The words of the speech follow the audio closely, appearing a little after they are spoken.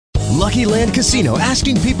Lucky Land Casino,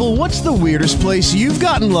 asking people, what's the weirdest place you've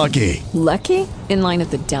gotten lucky? Lucky? In line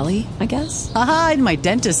at the deli, I guess? Aha, in my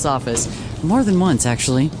dentist's office. More than once,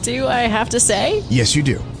 actually. Do I have to say? Yes, you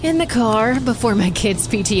do. In the car before my kids'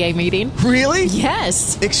 PTA meeting. Really?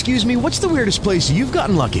 Yes. Excuse me, what's the weirdest place you've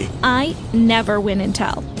gotten lucky? I never win and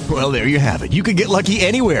tell. Well, there you have it. You can get lucky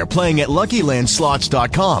anywhere, playing at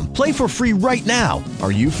LuckyLandSlots.com. Play for free right now.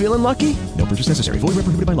 Are you feeling lucky? No purchase necessary. Void where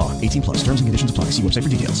prohibited by law. 18 plus. Terms and conditions apply. See website for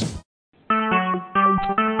details.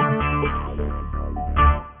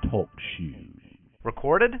 Talk shoes.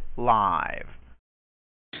 Recorded live.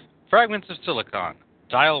 Fragments of Silicon.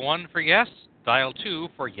 Dial 1 for yes, dial 2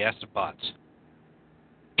 for yes but.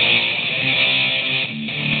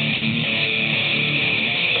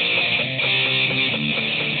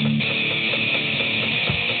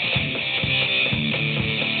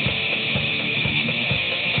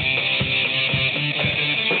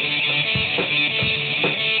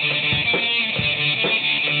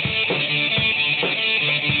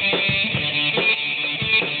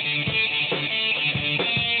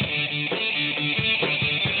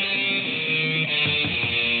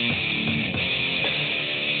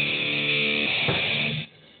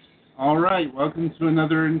 All right, welcome to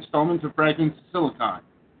another installment of Fragments of Silicon.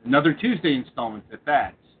 Another Tuesday installment at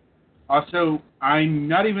that. Also, I'm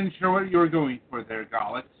not even sure what you were going for there,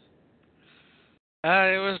 Gollitz.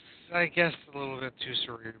 It was, I guess, a little bit too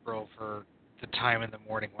cerebral for the time in the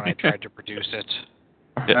morning when I tried to produce it.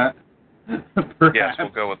 Yes, we'll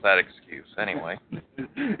go with that excuse anyway.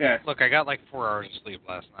 Yes. Look, I got like 4 hours of sleep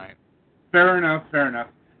last night. Fair enough.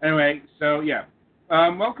 Anyway, so yeah.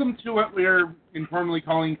 Welcome to what we're informally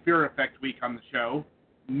calling Fear Effect Week on the show,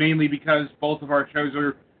 mainly because both of our shows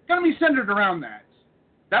are going to be centered around that.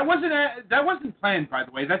 That wasn't planned, by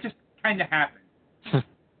the way. That just kind of happened.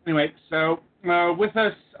 Anyway, so with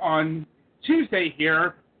us on Tuesday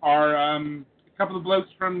here are a couple of blokes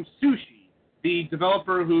from Sushi, the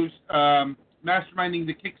developer who's masterminding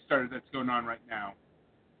the Kickstarter that's going on right now.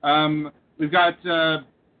 We've got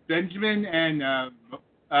Benjamin and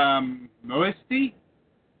Moesty.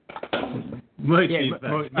 Moesty.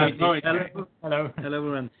 Hello,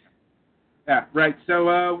 everyone. Yeah, right.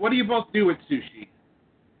 So, what do you both do at Sushi?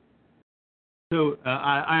 So,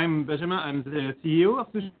 I'm Benjamin. I'm the CEO of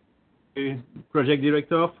Sushi, project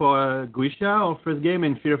director for Guisha, our first game,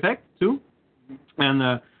 and Fear Effect 2.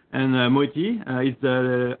 And Moiti is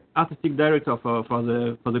the artistic director for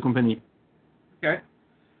the company. Okay.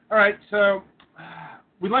 All right. So,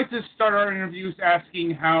 we'd like to start our interviews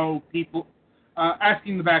asking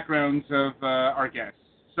asking the backgrounds of our guests.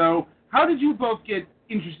 So, how did you both get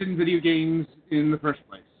interested in video games in the first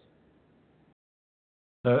place?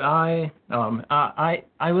 So I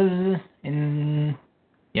was in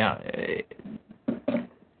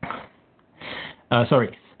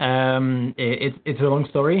sorry. It's a long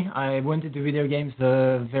story. I went into video games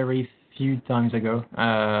very few times ago.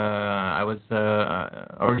 I was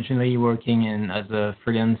originally working as a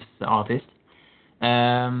freelance artist,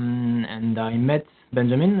 and I met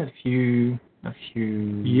Benjamin a few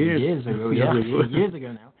years ago. Yeah, a few years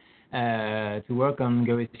ago now, to work on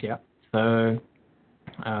Goetia. So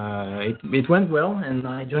it went well, and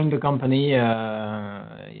I joined the company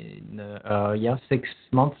 6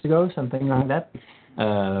 months ago, something like that,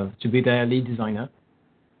 to be the lead designer.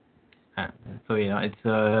 So yeah,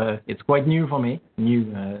 it's quite new for me.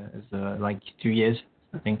 It's like 2 years,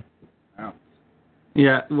 I think. Wow.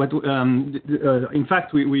 Yeah. In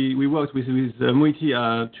fact, we worked with Moiti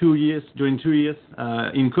 2 years during 2 years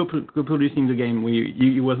in co-producing the game.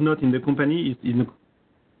 He was not in the company. He's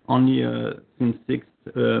only since 6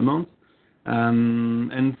 months.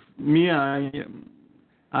 And me,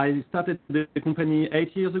 I started the company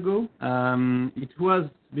 8 years ago.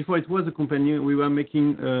 Before it was a company, we were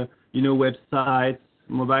making websites,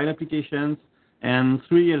 mobile applications, and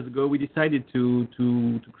 3 years ago we decided to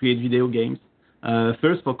create video games.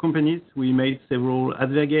 First for companies, we made several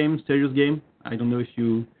advert games, serious games. I don't know if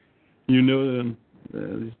you know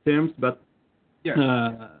these terms, but yeah.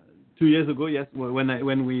 2 years ago, yes,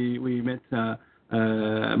 when we met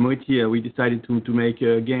Moiti, we decided to make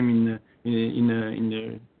a game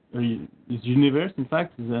in his universe, in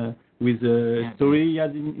fact, with a story he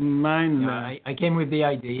had in mind. Yeah, I came with the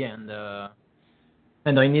idea,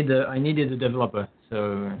 and I needed a developer.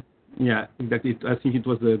 So yeah, exactly. I think it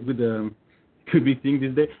was a good big thing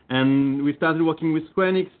this day. And we started working with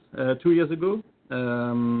Square Enix 2 years ago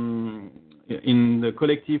in the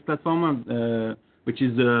collective platform, which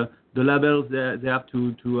is the labels they have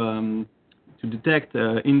to detect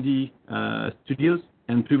indie studios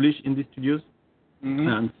and publish indie studios. Mm-hmm.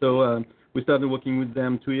 And so we started working with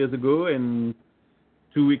them 2 years ago, and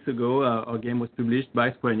 2 weeks ago, our game was published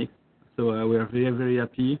by Square Enix. So we are very, very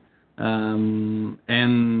happy. And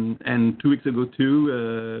 2 weeks ago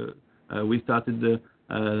too, we started the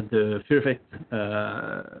Fear Effect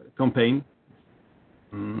campaign.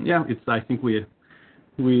 I think we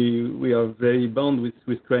are very bound with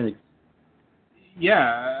Square Enix.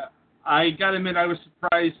 Yeah, I gotta admit, I was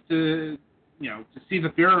surprised to see the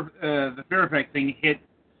Fear Effect thing hit,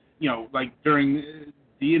 like during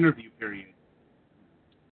the interview period.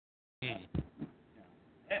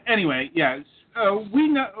 Anyway, we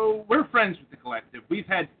know we're friends with the collective. We've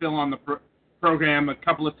had Phil on the program a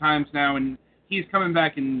couple of times now, and he's coming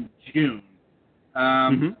back in June.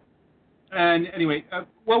 And anyway,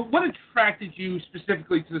 what attracted you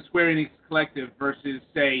specifically to the Square Enix collective versus,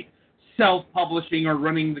 say, self-publishing or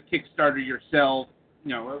running the Kickstarter yourself?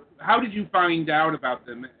 How did you find out about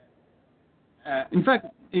them? In fact,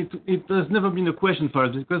 it has never been a question for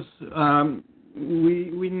us because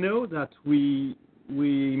we know that we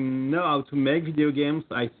know how to make video games.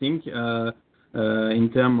 I think in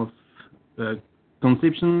terms of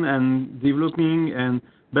conception and developing,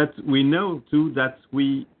 but we know too that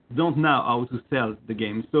we don't know how to sell the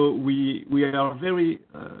game. So we are very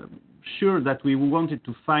sure that we wanted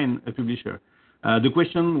to find a publisher. The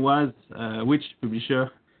question was which publisher,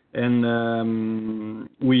 and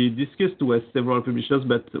we discussed with several publishers.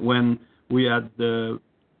 But when we had the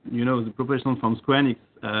proposition from Square Enix,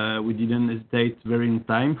 we didn't hesitate very in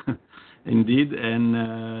time, indeed,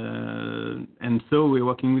 and so we're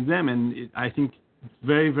working with them. And I think it's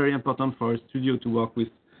very, very important for a studio to work with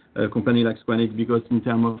a company like Square Enix because in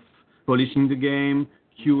terms of polishing the game,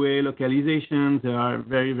 QA, localization, they are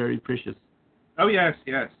very, very precious. Oh, yes.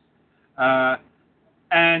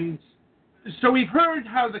 And so we've heard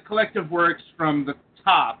how the collective works from the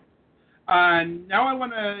top. And now I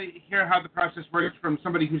want to hear how the process works from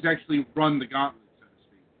somebody who's actually run the gauntlet, so to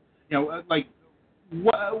speak. Like,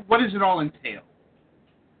 what does it all entail?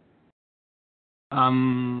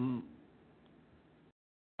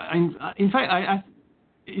 In fact,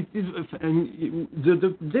 it is,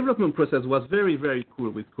 the development process was very, very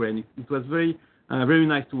cool with Square Enix. It was very, very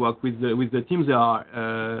nice to work with the team. There are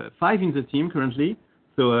 5 in the team currently,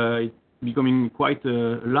 so it's becoming quite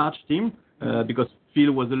a large team because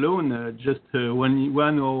Phil was alone just 1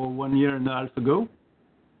 year and a half ago,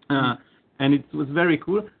 and it was very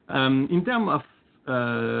cool. In terms of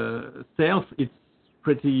sales, it's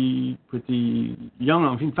pretty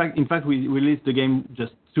young. In fact, we released the game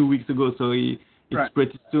just 2 weeks ago, so it's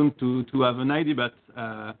pretty soon to have an idea. But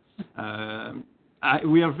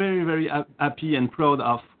we are very, very happy and proud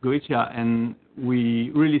of Goetia, and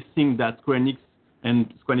we really think that Square Enix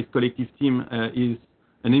and Square Enix collective team is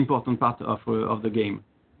an important part of the game.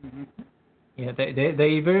 Mm-hmm. Yeah,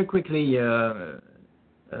 they very quickly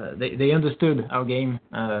they understood our game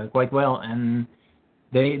quite well, and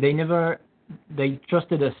they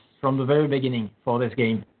trusted us from the very beginning for this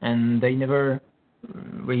game, and they never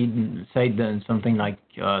really said something like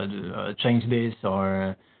change this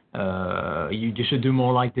or you should do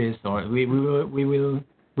more like this, or we were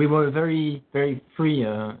very, very free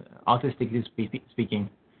artistically speaking.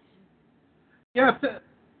 Yeah,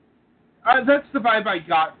 that's the vibe I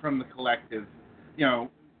got from the collective.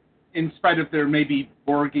 In spite of their maybe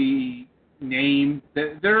Borgy name,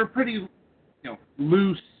 they're a pretty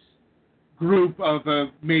loose group of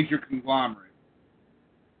a major conglomerate,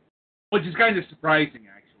 which is kind of surprising,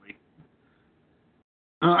 actually.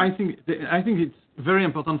 I think it's very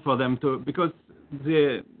important for them because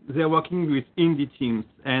they're working with indie teams,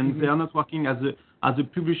 and they are not working as a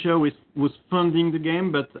publisher who's funding the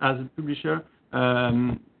game, but as a publisher,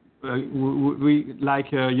 we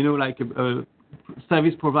like a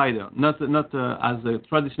service provider, not as a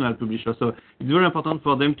traditional publisher. So it's very important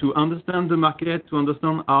for them to understand the market, to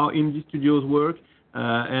understand how indie studios work,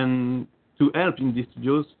 and to help indie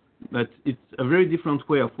studios. But it's a very different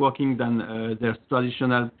way of working than their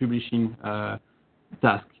traditional publishing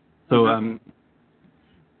task. So,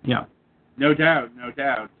 yeah. No doubt.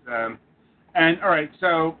 And all right,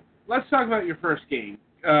 so let's talk about your first game.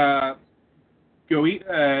 Is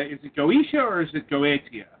it Goetia or is it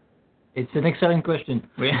Goetia? It's an excellent question.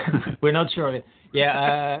 We're not sure.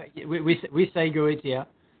 Yeah, we say Goetia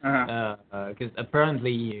because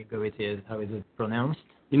apparently Goetia is how is it pronounced?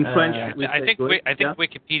 In French, I think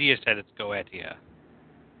Wikipedia said it's Goetia.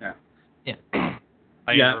 Yeah.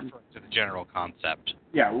 I refer to the general concept.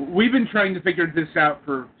 Yeah, we've been trying to figure this out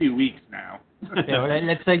for a few weeks now. Yeah, well,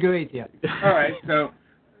 let's say Goetia. All right, so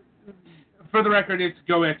for the record, it's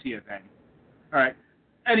Goetia then. All right.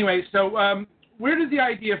 Anyway, so where did the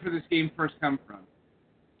idea for this game first come from?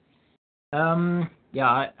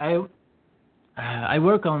 Yeah, I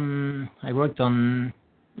worked on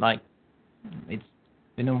like it's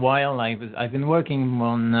been a while. I've been working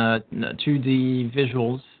on 2D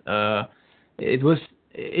visuals. It was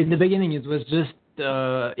in the beginning. It was just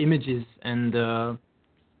images, and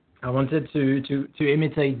I wanted to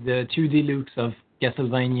imitate the 2D looks of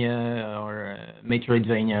Castlevania or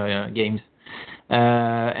Metroidvania games.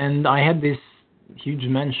 And I had this huge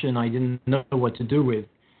mansion I didn't know what to do with.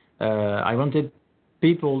 I wanted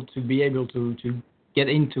people to be able to get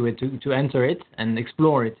into it, to enter it and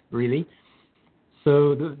explore it, really.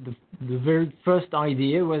 So the very first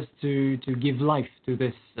idea was to give life to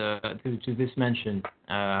this mansion.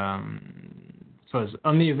 It was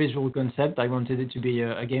only a visual concept. I wanted it to be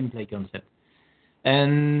a gameplay concept.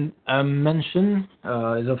 And a mansion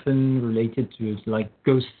is often related to like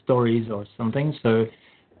ghost stories or something. So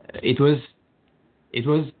it was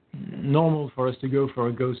normal for us to go for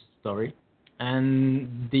a ghost story.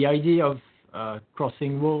 And the idea of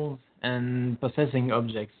crossing walls and possessing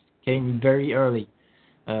objects came very early.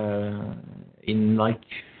 In like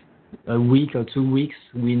a week or 2 weeks,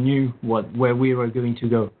 we knew where we were going to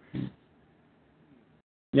go.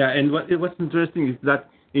 Yeah, and what's interesting is that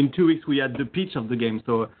in 2 weeks we had the pitch of the game.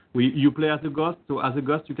 So you play as a ghost. So as a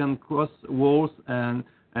ghost you can cross walls and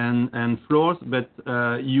floors, but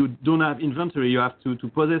you don't have inventory. You have to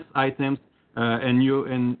possess items, and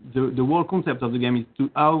the whole concept of the game is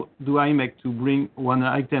how do I make to bring one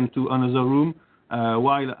item to another room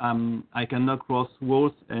while I cannot cross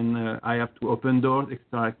walls and I have to open doors,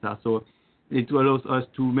 etc. So it allows us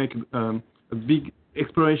to make a big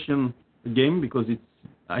exploration game because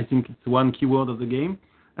I think it's one keyword of the game,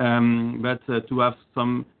 but to have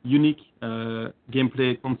some unique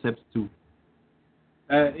gameplay concepts too.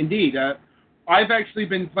 Indeed. I've actually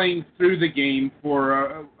been playing through the game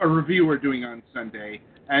for a review we're doing on Sunday,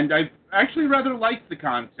 and I've actually rather liked the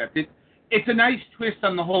concept. It's a nice twist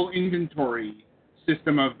on the whole inventory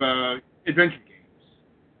system of adventure games.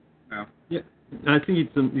 No. Yeah, I think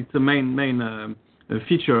it's a main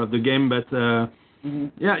feature of the game, but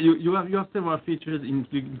yeah, you have several features,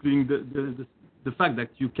 including the fact that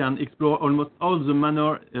you can explore almost all the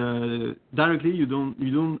manor directly. You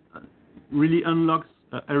don't really unlock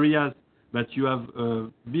areas, but you have a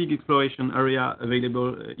big exploration area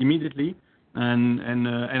available immediately. And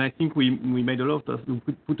I think we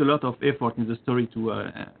put a lot of effort in the story to.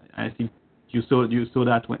 I think you saw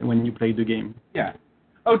that when you played the game. Yeah.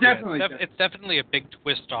 Oh, definitely. Yeah, it's definitely a big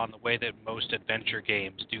twist on the way that most adventure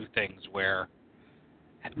games do things, where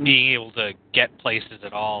being able to get places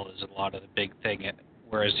at all is a lot of the big thing.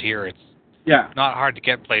 Whereas here, it's not hard to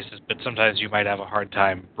get places, but sometimes you might have a hard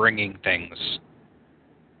time bringing things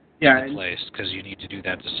in place because you need to do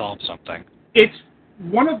that to solve something. It's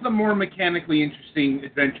one of the more mechanically interesting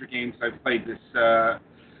adventure games I've played this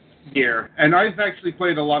year, and I've actually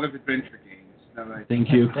played a lot of adventure games.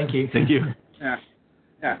 Thank you. Yeah.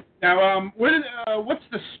 Yeah. Now, what's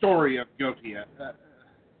the story of Gotia?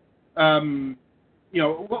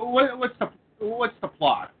 What's the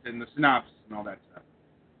plot and the synopsis and all that stuff?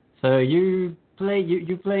 So you play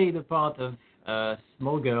the part of a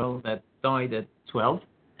small girl that died at 12,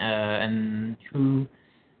 and who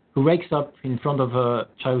wakes up in front of her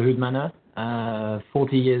childhood manor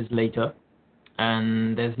 40 years later,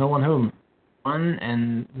 and there's no one home.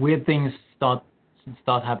 And weird things start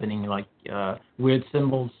happening, like weird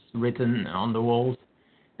symbols written on the walls,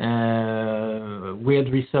 weird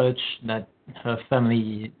research that her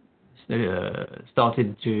family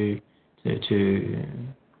started to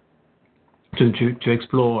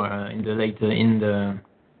explore in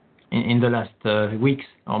the last weeks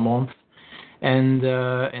or months, and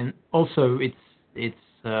also it's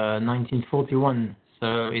 1941,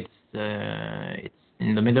 so it's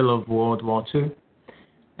in the middle of World War II.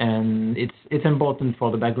 And it's important for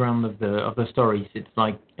the background of the stories. It's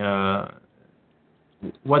like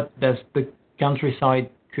what does the countryside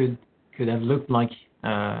could have looked like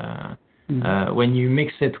when you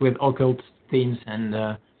mix it with occult themes,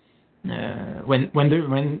 and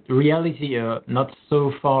when reality, not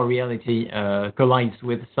so far reality, collides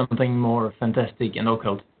with something more fantastic and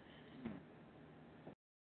occult.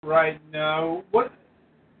 Right. Now, what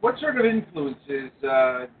sort of influences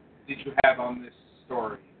did you have on this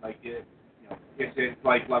story? Like, is it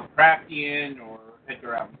like Lovecraftian or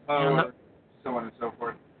Edgar Allan Poe, or so on and so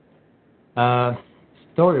forth?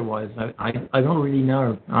 Story-wise, I don't really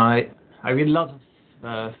know. I read lots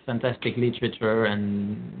of fantastic literature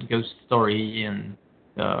and ghost story and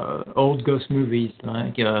old ghost movies,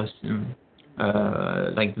 like the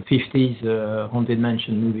 50s Haunted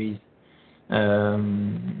Mansion movies,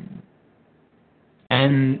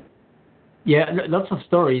 and Yeah, lots of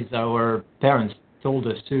stories our parents told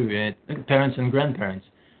us too, parents and grandparents,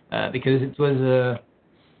 because it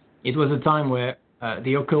was a time where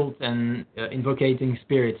the occult and invocating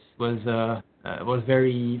spirits was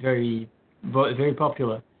very very very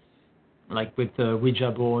popular, like with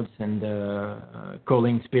Ouija boards and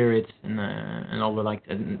calling spirits and all the like.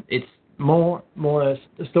 And it's more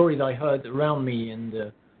the stories I heard around me,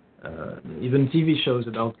 and even TV shows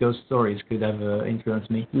about ghost stories could have influenced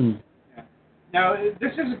me. Yeah. Now,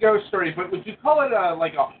 this is a ghost story, but would you call it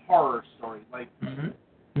like a horror story? Like,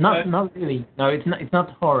 not really. No, it's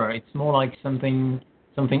not horror. It's more like something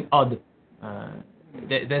odd.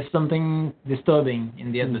 There's something disturbing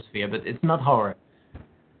in the atmosphere, but it's not horror.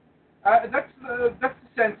 That's the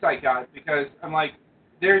sense I got, because I'm like,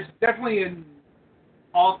 there's definitely an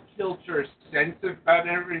off-kilter sense about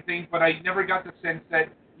everything, but I never got the sense that,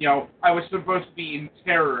 I was supposed to be in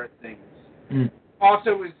terror at things.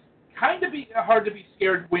 Also, it was kind of hard to be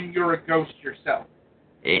scared when you're a ghost yourself.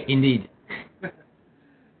 Indeed.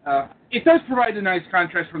 It does provide a nice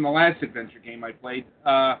contrast from the last adventure game I played.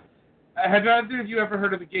 Have either of you ever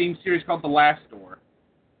heard of a game series called The Last Door?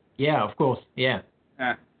 Yeah, of course. Yeah.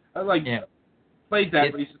 Played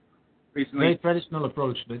that recently. Very traditional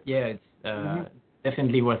approach, but yeah, it's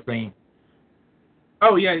definitely worth playing.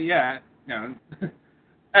 Oh yeah.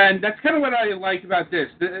 And that's kind of what I like about this.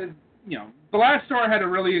 The Last Door had a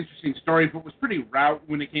really interesting story, but was pretty route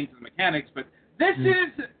when it came to the mechanics. But this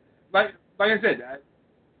is like I said,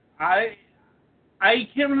 I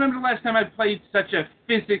can't remember the last time I played such a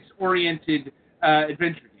physics-oriented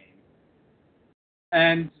adventure game.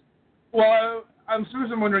 And I'm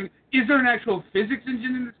wondering, is there an actual physics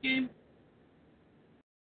engine in this game?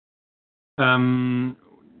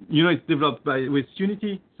 It's developed with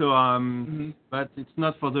Unity, so but it's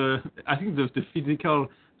not for the. I think the physical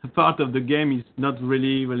part of the game is not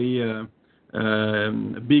really a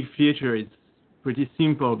big feature. It's pretty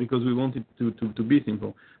simple because we want it to be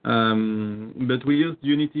simple. But we used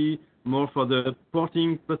Unity more for the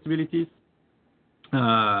porting possibilities.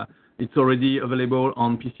 It's already available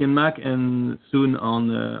on PC and Mac, and soon on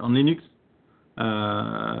Linux.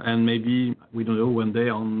 And maybe, we don't know, one day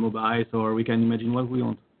on mobiles, or we can imagine what we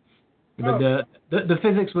want. But the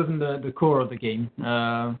physics wasn't the core of the game.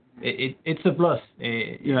 It's a plus.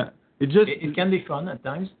 It can be fun at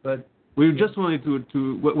times, but we just wanted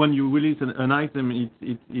to when you release an item,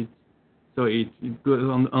 it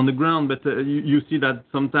goes on the ground, but you see that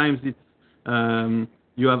sometimes it's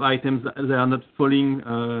you have items that they are not falling,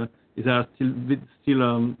 they are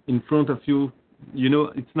still in front of you.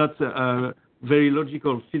 It's not very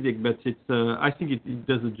logical physics, but it's I think it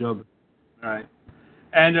does the job. Right.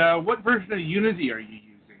 And what version of Unity are you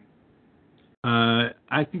using?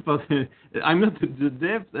 I think I'm not the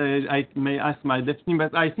dev. I may ask my dev team,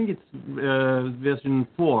 but I think it's version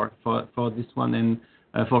 4 for this one, and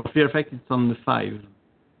for Fear Effect it's on the 5.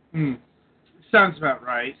 Sounds about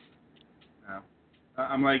right.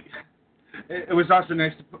 I'm like, it was also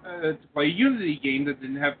nice to play a Unity game that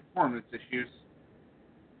didn't have performance issues.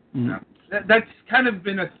 That's kind of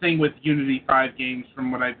been a thing with Unity 5 games,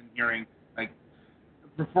 from what I've been hearing. Like,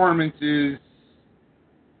 performance is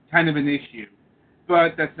kind of an issue,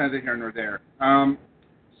 but that's neither here nor there.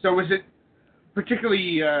 So is it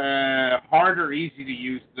particularly hard or easy to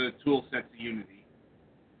use the tool sets of Unity?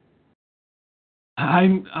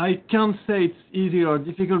 I can't say it's easy or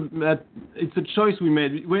difficult, but it's a choice we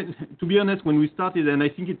made. To be honest, when we started, and I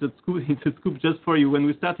think it's a scoop just for you, when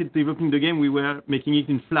we started developing the game, we were making it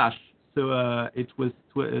in Flash. So it was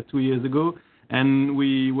 2 years ago, and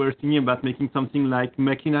we were thinking about making something like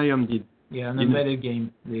Machinarium did. Yeah, an embedded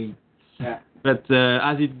game. But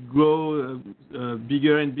as it grows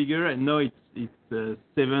bigger and bigger, and now it's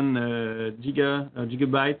 7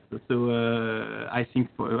 gigabytes. So I think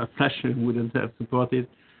for a Flash wouldn't have supported.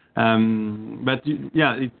 But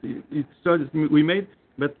yeah, it's we made.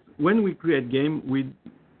 But when we create game,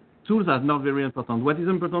 tools are not very important. What is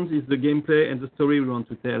important is the gameplay and the story we want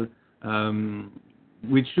to tell.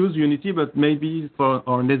 We choose Unity, but maybe for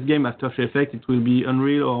our next game after After Effects, it will be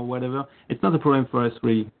Unreal or whatever. It's not a problem for us,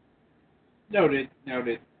 really. Noted.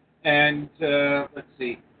 And let's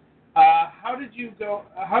see. How did you go?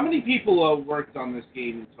 How many people worked on this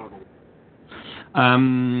game in total?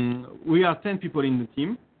 We are 10 people in the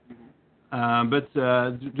team. But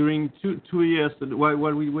during two years,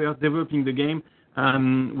 while we were developing the game,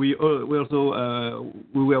 we also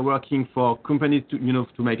we were working for companies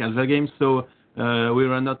to make alpha games. So we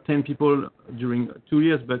were not 10 people during 2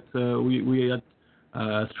 years, but we had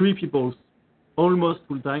 3 people almost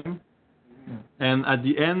full time, And at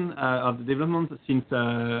the end of the development, since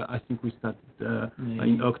I think we started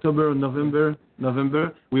in October, November,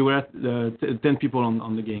 we were at 10 people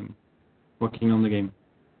on the game, working on the game.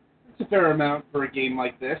 It's a fair amount for a game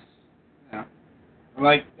like this. Yeah.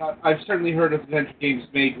 Like, I've certainly heard of adventure games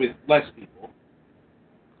made with less people.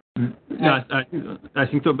 Yeah, I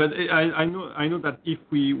think so. But I know that if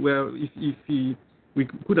we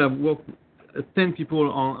could have worked 10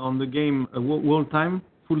 people on the game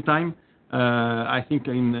full time. I think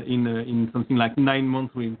in something like 9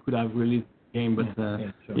 months we could have released the game. But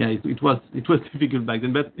it was difficult back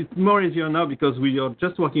then. But it's more easier now because we are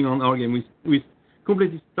just working on our game. We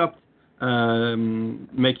completely stopped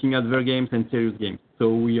making advert games and serious games.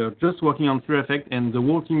 So we are just working on Fear Effect, and the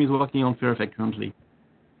whole team is working on Fear Effect currently.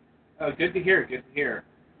 Good to hear.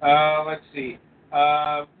 Let's see.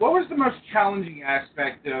 What was the most challenging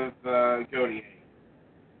aspect of Godier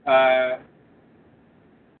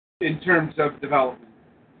in terms of development?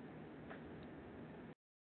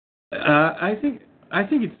 I think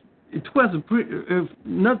it was a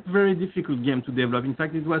not very difficult game to develop. In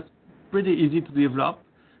fact, it was pretty easy to develop.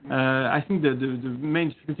 I think the main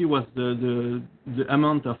difficulty was the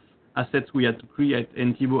amount of assets we had to create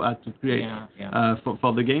and Thibaut had to create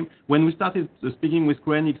for the game. When we started speaking with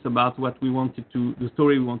Square Enix about the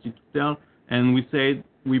story we wanted to tell, and we said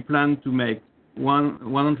we plan to make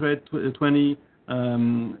 120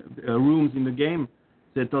 rooms in the game,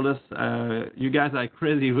 they told us, you guys are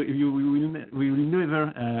crazy. We will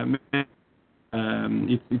never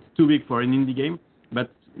it's too big for an indie game. But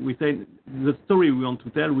we said the story we want to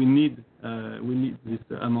tell, we need this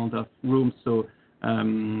amount of rooms. So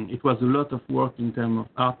it was a lot of work in terms of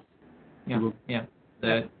art.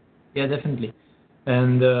 Definitely.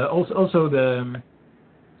 And also the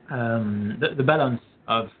balance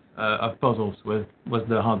of puzzles was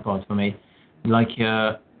the hard part for me. Like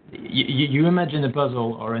you imagine a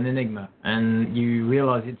puzzle or an enigma, and you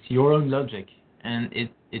realize it's your own logic, and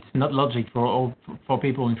it's not logic for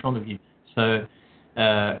people in front of you. So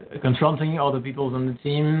confronting other people on the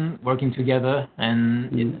team, working together,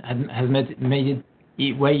 and it has made it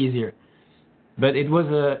way easier. But it was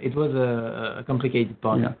a complicated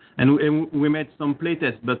part. Yeah, and we made some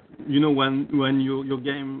playtests, but when your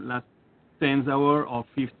game lasts 10 hours or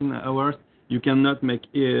 15 hours, you cannot make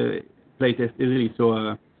playtest easily.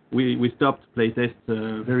 So we stopped playtest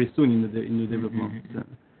very soon in the development.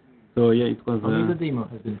 So yeah, it was. Only the demo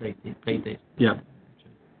has been playtest. Yeah.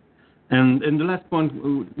 And the last point,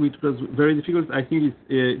 which was very difficult, I think,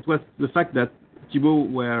 it was the fact that Thibaut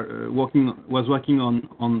was working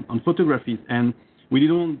on photographies, and we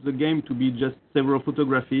didn't want the game to be just several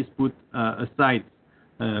photographies put aside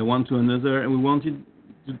one to another, and we wanted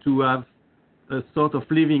to have a sort of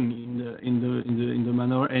living in the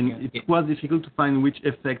manner, and it was difficult to find which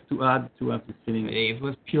effects to add to have this feeling. It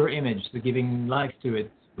was pure image, so giving life to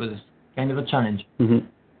it was kind of a challenge. Mm-hmm.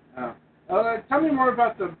 Tell me more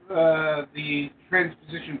about the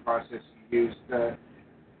transposition process you used.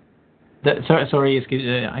 Sorry,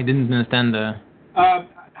 excuse, I didn't understand the.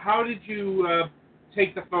 How did you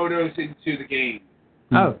take the photos into the game?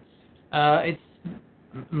 It's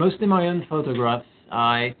mostly my own photographs.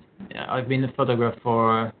 I've been a photographer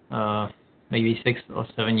for maybe 6 or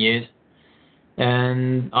 7 years,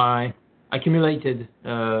 and I accumulated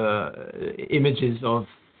images of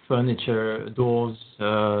furniture, doors,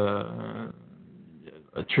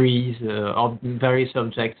 trees, of various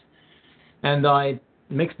objects, and I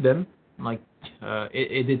mixed them, like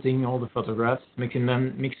editing all the photographs, mixing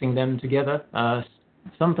them together,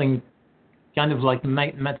 something kind of like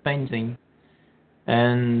matte painting,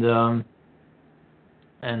 and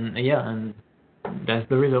that's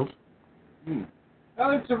the result.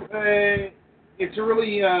 Well, it's a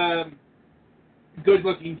really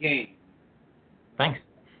good-looking game. Thanks.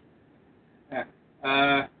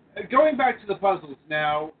 Going back to the puzzles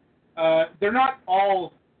now, they're not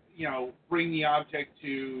all, bring the object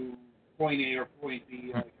to point A or point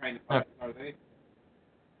B kind of puzzles, are they?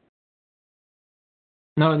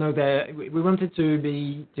 No. We wanted to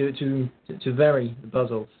vary the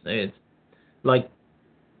puzzles. It's like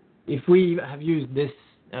if we have used this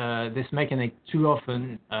mechanic too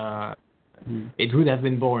often, it would have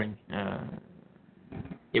been boring.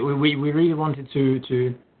 We really wanted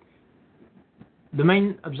to. The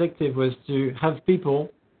main objective was to have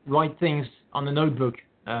people write things on a notebook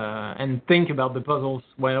and think about the puzzles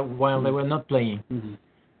while they were not playing. Mm-hmm.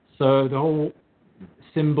 So the whole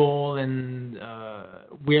symbol and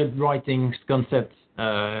weird writings concept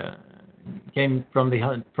came from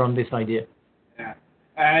this idea. Yeah,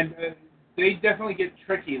 and they definitely get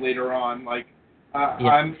tricky later on. Like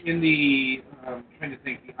I'm in the I'm trying to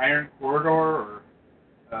think, the Iron Corridor or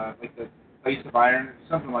like the Place of Iron or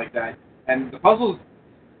something like that. And the puzzles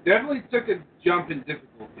definitely took a jump in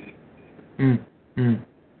difficulty.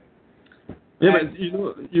 Yeah, but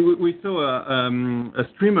we saw a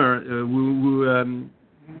streamer who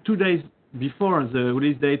 2 days before the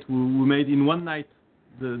release date who made in one night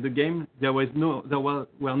the game. There were no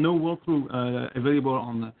walkthrough available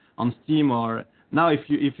on Steam or now. If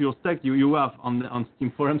you're stuck, you have on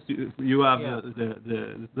Steam forums you have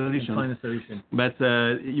the solution. Find a solution. But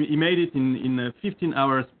he made it in 15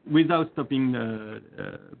 hours without stopping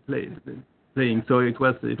playing. So it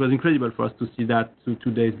was incredible for us to see that 2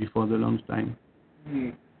 days before the launch time.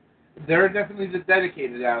 There are definitely the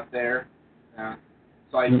dedicated out there.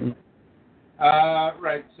 It's like,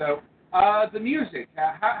 right. So the music.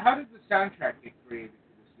 How did the soundtrack get created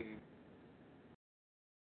for this game?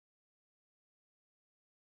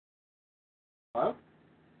 Hello?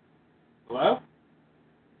 Hello?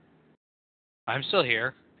 I'm still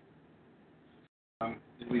here.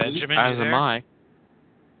 Benjamin, as am I.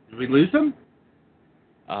 Did we lose them?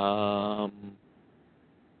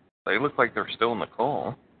 They look like they're still in the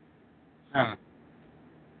call.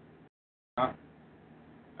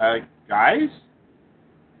 Guys?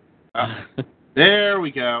 There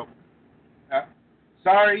we go.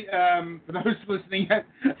 Sorry, for those listening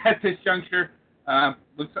at this juncture,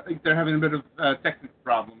 looks like they're having a bit of technical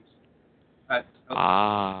problems.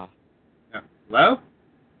 Ah. Hello?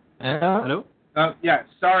 Hello? Yeah,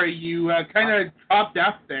 sorry, you kind of dropped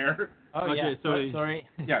out there. Oh, okay, yeah, sorry.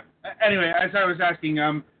 Yeah. Anyway, as I was asking,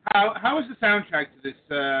 how was the soundtrack to this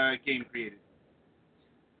game created?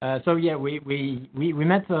 So yeah, we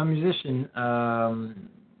met a musician.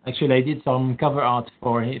 Actually, I did some cover art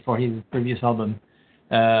for his previous album.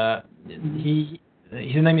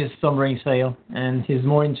 His name is Sombering Sail, and he's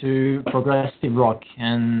more into progressive rock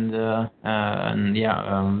and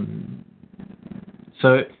yeah.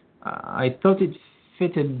 So I thought it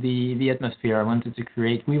fitted the atmosphere we wanted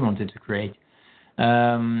to create.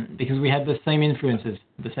 Because we had the same influences,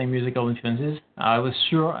 the same musical influences. I was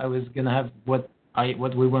sure I was gonna have what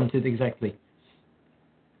we wanted exactly.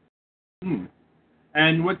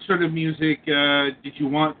 And what sort of music did you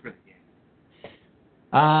want for the game?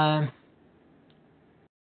 I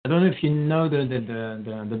don't know if you know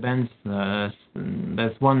the bands.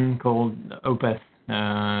 There's one called Opeth.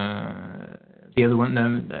 The other one,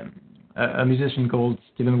 a musician called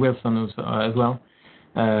Steven Wilson as well.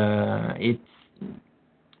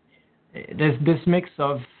 There's this mix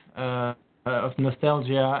of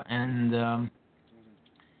nostalgia and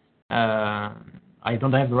I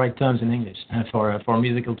don't have the right terms in English for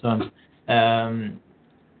musical terms.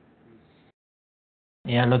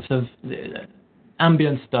 Yeah, lots of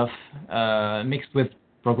ambient stuff mixed with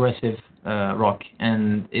progressive rock,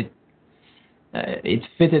 and it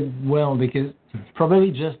fitted well because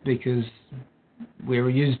we're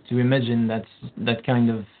used to imagine that kind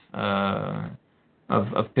of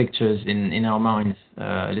pictures in our minds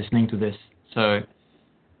listening to this. So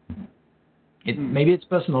maybe it's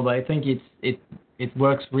personal, but I think it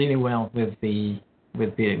works really well with the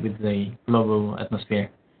global atmosphere.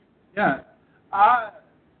 Yeah,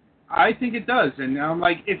 I think it does, and I'm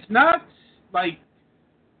like, it's not like,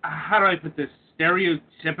 how do I put this,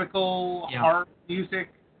 stereotypical harp music.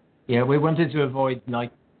 Yeah, we wanted to avoid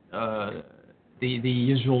like the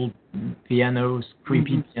usual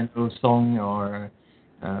creepy piano song, or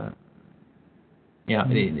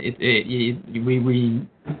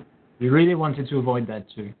we really wanted to avoid that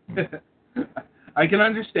too. I can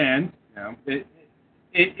understand. You know,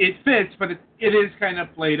 it fits, but it is kind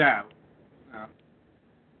of played out.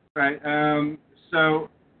 Right. So,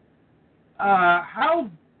 how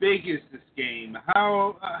big is this game?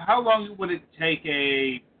 How long would it take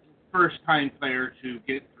a first-time player to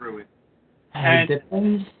get through it? It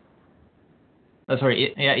depends.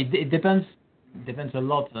 It depends. Depends a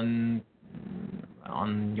lot on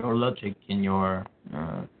your logic in your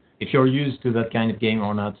if you're used to that kind of game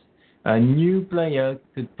or not. A new player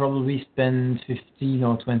could probably spend 15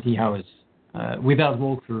 or 20 hours without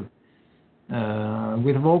walkthrough.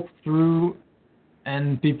 With walkthrough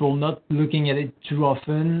and people not looking at it too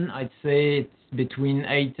often, I'd say it's between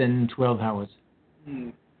 8 and 12 hours.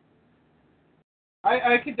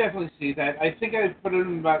 I could definitely see that. I think I'd put it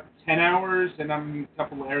in about 10 hours, and I'm a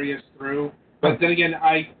couple areas through. But then again,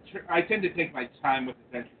 I tend to take my time with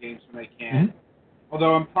adventure games when I can. Mm-hmm.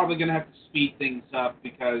 Although I'm probably going to have to speed things up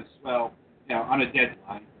because, well, you know, on a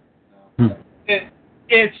deadline. So.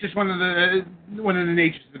 It's just one of the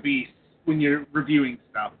natures of the beast when you're reviewing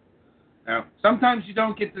stuff. You know, sometimes you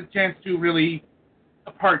don't get the chance to really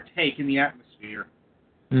partake in the atmosphere.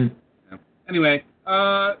 You know. Anyway,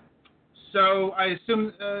 so I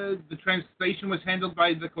assume the translation was handled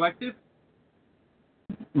by the collective?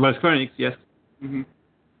 Well, Square Enix, yes. Mm-hmm.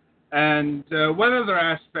 And what other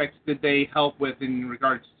aspects did they help with in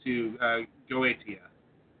regards to Goetia?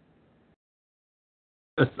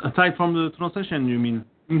 Aside from the translation, you mean?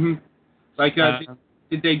 Mm-hmm. Like,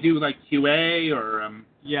 did they do like QA or?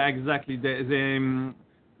 Yeah, exactly. They in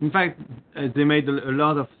fact, they made a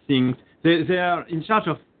lot of things. They are in charge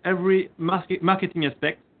of every marketing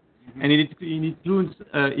aspect, mm-hmm. And it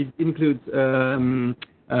includes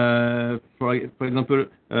for example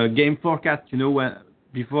game forecast. You know, when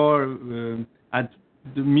before at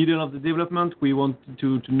the middle of the development, we want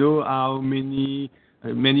to know how many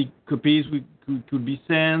copies could be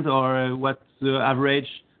sent, or what's the average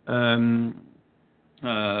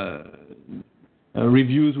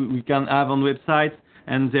reviews we can have on websites,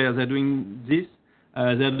 and they're doing this.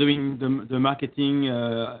 They're doing the marketing,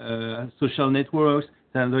 social networks.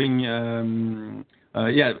 They're doing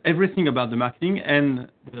everything about the marketing and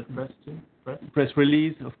the press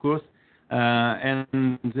release, of course.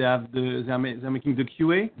 And they're making the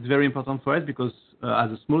QA. It's very important for us because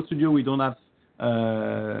as a small studio, we don't have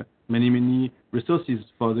many resources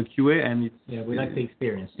for the QA, and we like the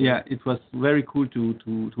experience. Yeah, it was very cool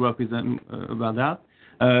to work with them about that.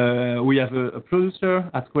 We have a producer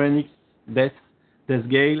at Square Enix, Des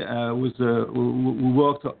Gale, who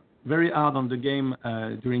worked very hard on the game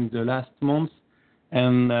during the last months,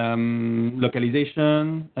 and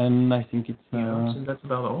localization, and I think it's so that's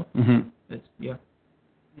about all. Mm-hmm.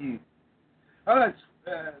 Oh,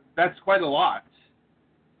 that's quite a lot.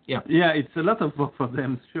 Yeah, it's a lot of work for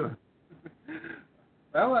them, sure.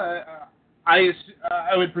 Well, I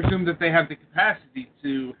would presume that they have the capacity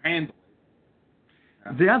to handle it.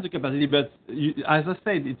 They have the capacity, but as I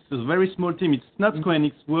said, it's a very small team. It's not Square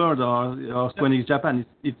Enix World or Square Enix Japan.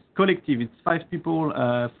 It's collective. It's 5 people,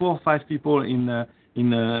 4 or 5 people in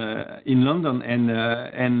London,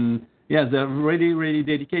 and yeah, they're really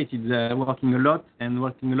dedicated. They're working a lot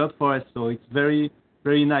for us. So it's very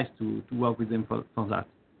nice to work with them for that.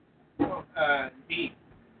 Well, indeed.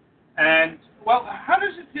 And well, how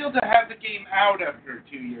does it feel to have the game out after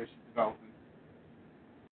 2 years of development?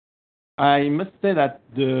 I must say that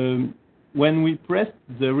when we pressed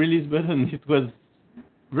the release button, it was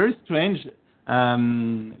very strange.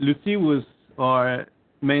 Lucy was our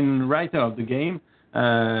main writer of the game,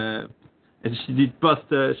 and she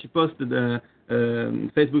posted a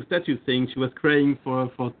Facebook status saying she was crying for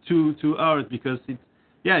 2 hours because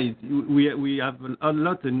we have a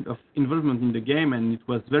lot of involvement in the game, and it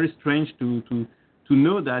was very strange to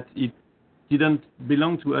know that it didn't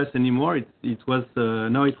belong to us anymore. It was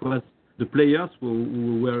now it was the players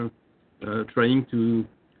who were trying to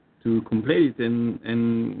complete it,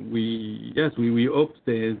 and we hope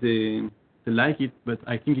they like it, but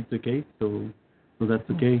I think it's okay, so that's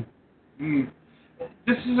okay.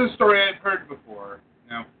 This is a story I've heard before.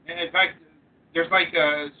 In fact, there's like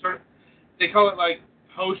a sort of, they call it like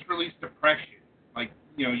post-release depression. Like,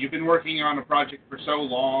 you know, you've been working on a project for so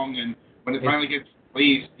long, and when it finally gets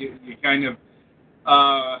released, you kind of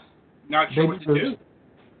not sure what to do.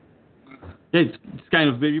 Yeah, it's kind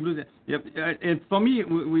of baby blues. Yep. And for me,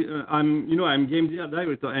 I'm game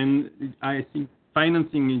director, and I think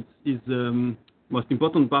financing is the most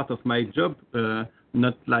important part of my job.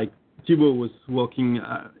 Not like Thibaut was working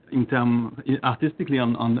artistically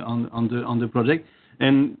on the project,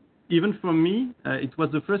 and even for me, it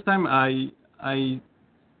was the first time I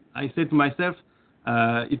said to myself,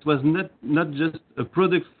 it was not just a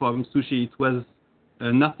product from Sushi. It was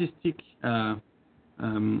an artistic.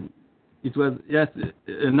 It was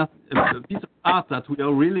a piece of art that we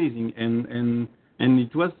are releasing, and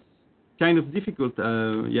it was kind of difficult.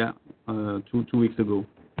 2 weeks ago.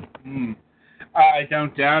 I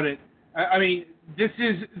don't doubt it. I mean, this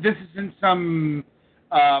isn't some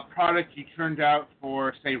product you turned out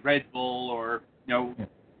for, say, Red Bull or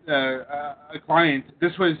a client.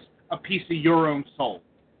 This was a piece of your own soul.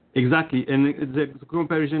 Exactly, and the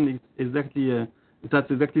comparison is exactly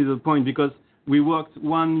that's exactly the point, because we worked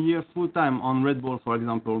 1 year full time on Red Bull, for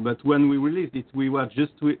example. But when we released it,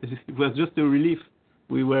 it was just a relief.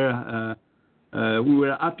 We were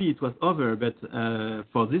happy it was over. But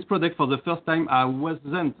for this product, for the first time, I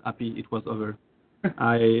wasn't happy it was over.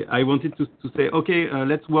 I wanted to say, okay,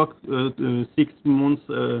 let's work 6 months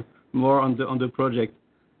more on the project.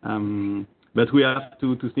 But we have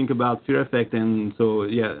to think about Fear Effect, and so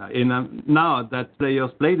and now that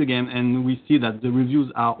players play the game and we see that the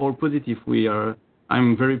reviews are all positive,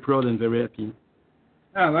 I'm very proud and very happy.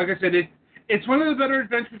 Like I said, it's one of the better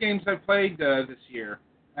adventure games I've played this year,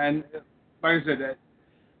 and like I said,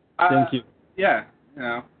 thank you. Yeah, you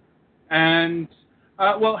know. And,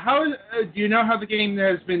 well, how do you know how the game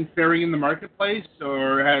has been faring in the marketplace,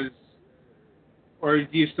 or do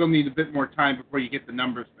you still need a bit more time before you get the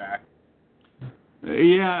numbers back?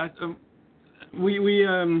 Yeah, we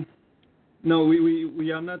are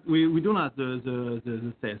not. We don't have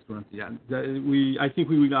the sales currently. Yeah. I think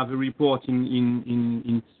we will have a report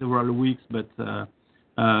in several weeks, but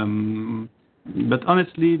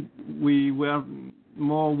honestly, we were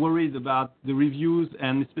more worried about the reviews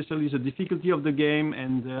and especially the difficulty of the game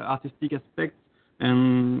and the artistic aspects.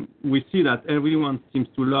 And we see that everyone seems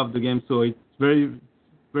to love the game, so it's very,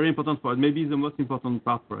 very important for us. Maybe the most important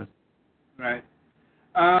part for us. Right.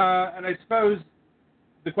 And I suppose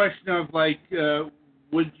the question of, like,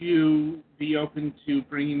 would you be open to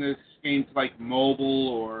bringing this game to, like, mobile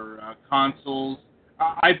or consoles?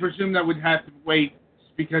 I presume that would have to wait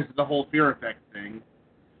because of the whole Fear Effect thing.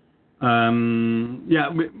 Yeah,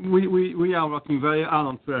 we are working very hard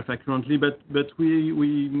on Fear Effect currently, but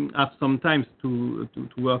we have some time to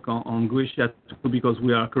work on Goetia because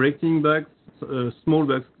we are correcting bugs, small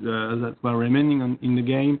bugs that were remaining in the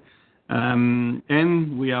game. And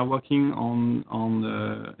we are working on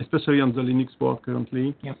especially on the Linux port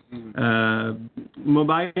currently. Yep.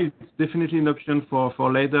 Mobile is definitely an option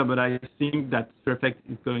for later, but I think that Fear Effect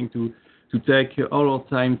is going to take all our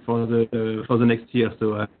time for the next year.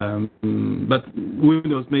 So, but who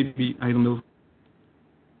knows? Maybe I don't know.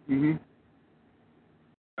 Mhm.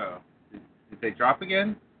 Oh, did they drop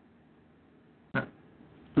again?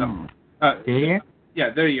 No. Here? Yeah,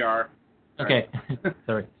 there you are. Okay.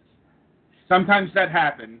 Sorry. Sometimes that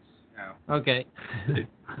happens. No. Okay.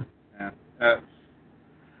 Yeah.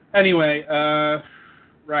 Anyway,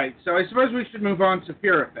 right. So I suppose we should move on to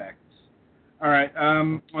Fear Effects. All right.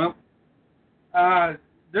 Well,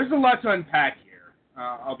 there's a lot to unpack here.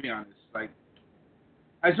 I'll be honest. Like,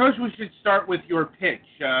 I suppose we should start with your pitch.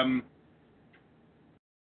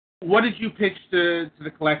 What did you pitch to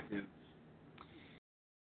the collective?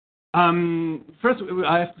 First,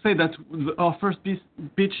 I have to say that our first pitch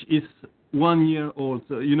is 1 year old.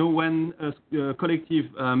 So, you know, when a collective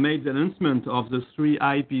made the announcement of the 3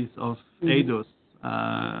 IPs of Eidos,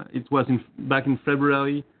 it was back in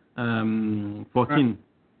February 15,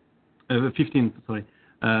 sorry.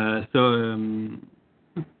 So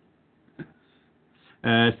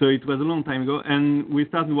it was a long time ago, and we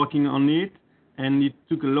started working on it, and it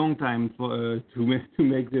took a long time to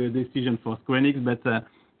make the decision for Square Enix, but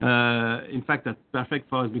in fact that's perfect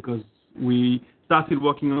for us because we started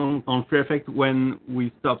working on Fear Effect when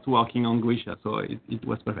we stopped working on Goetia, so it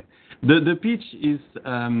was perfect. The pitch is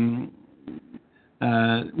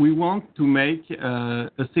we want to make a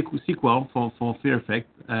sequel for Fear Effect.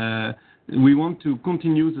 We want to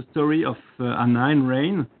continue the story of Anna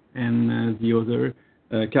Rain and the other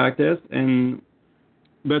characters,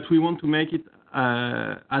 but we want to make it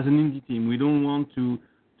as an indie team. We don't want to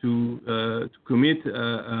commit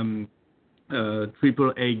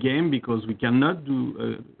triple A game because we cannot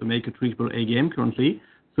make a triple A game currently.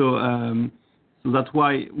 So that's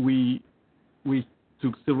why we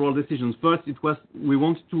took several decisions. First, we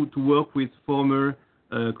wanted to work with former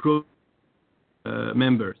crew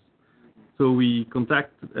members. So we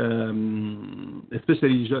contact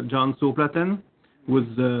especially John Soplaten, who was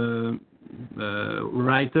the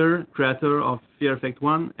writer, creator of Fear Effect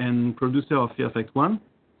 1 and producer of Fear Effect 1.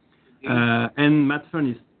 And Matt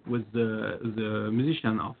Furniss was the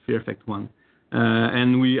musician of Fear Effect 1.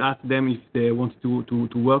 And we asked them if they wanted to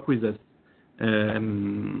work with us.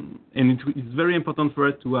 And it's very important for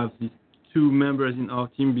us to have these 2 members in our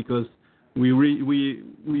team because we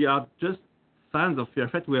are just fans of Fear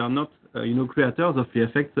Effect. We are not creators of Fear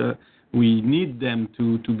Effect. We need them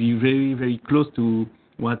to be very, very close to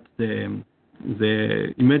what they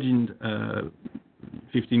imagined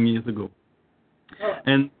 15 years ago.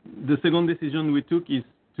 And the second decision we took is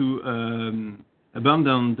to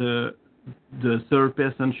abandon the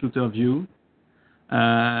third-person shooter view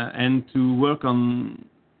and to work on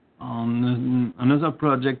another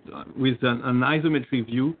project with an isometric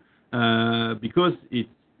view because it's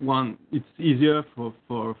easier for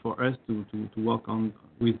us to work on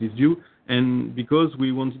with this view, and because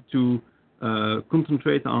we wanted to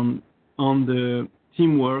concentrate on the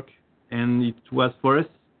teamwork, and it was for us.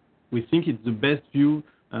 We think it's the best view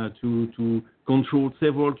to control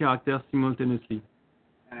several characters simultaneously.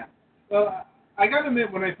 Well, I got to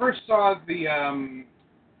admit, when I first saw the,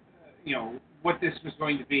 what this was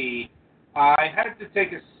going to be, I had to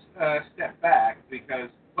take a step back because,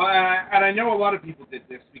 and I know a lot of people did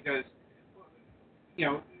this because,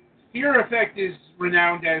 Fear Effect is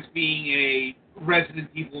renowned as being a Resident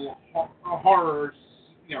Evil horror,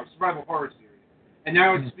 survival horror series, and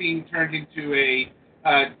now it's being turned into a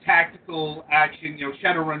tactical action,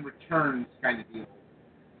 Shadowrun Returns kind of deal.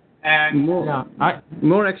 And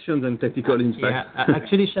more action than tactical, in fact. Yeah,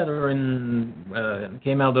 actually, Shadowrun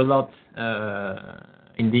came out a lot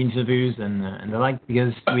in the interviews and the like,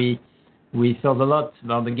 because we thought a lot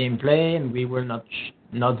about the gameplay and we were not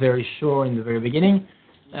very sure in the very beginning.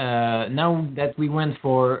 Now that we went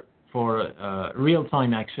for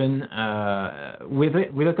real-time action with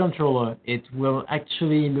a controller, it will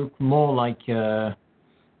actually look more like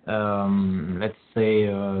let's say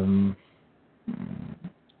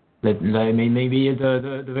maybe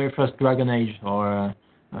the very first Dragon Age or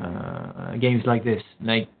games like this.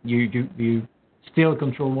 Like you still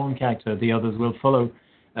control one character, the others will follow.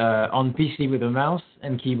 On PC with a mouse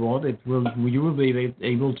and keyboard, you will be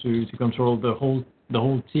able to control the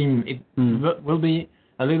whole team. It will be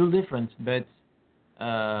a little different, but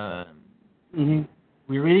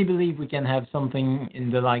we really believe we can have something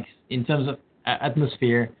in terms of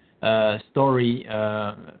atmosphere, story,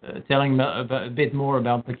 telling a bit more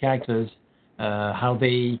about the characters, how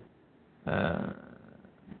they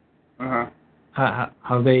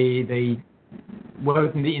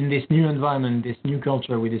work in this new environment, this new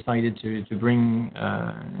culture we decided to bring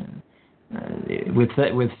with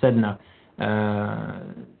Sedna.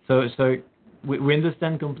 So we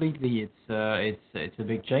understand completely. It's a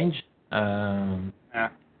big change.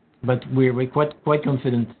 But we're quite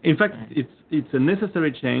confident. In fact, it's a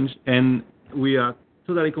necessary change, and we are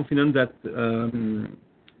totally confident that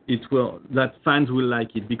that fans will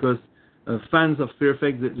like it, because fans of Fear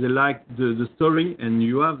Effect, they like the story, and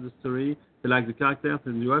you have the story. They like the characters,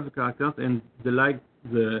 and you have the characters, and they like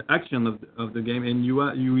the action of the game, and you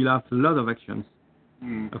will have a lot of actions.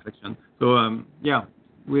 Of action. So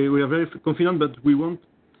we are very confident, but we want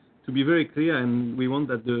to be very clear, and we want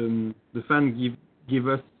that the fan give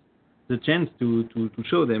us the chance to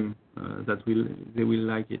show them that they will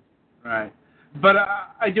like it. Right, but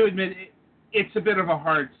I do admit it's a bit of a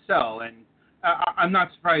hard sell, and I'm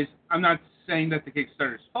not surprised. I'm not saying that the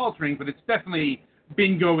Kickstarter is faltering, but it's definitely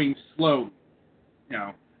been going slow,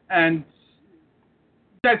 and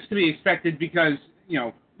that's to be expected, because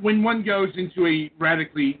when one goes into a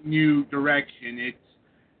radically new direction,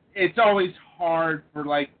 it's always hard for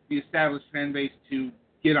the established fan base to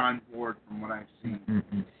get on board, from what I've seen.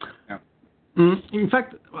 In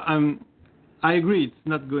fact, I agree. It's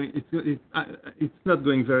not going. It's not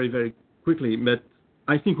going very, very quickly, but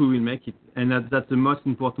I think we will make it, and that's the most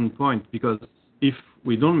important point. Because if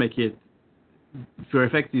we don't make it, Fear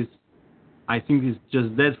Effect is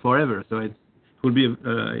just dead forever. So it will be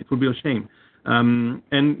a shame.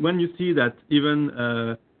 And when you see that even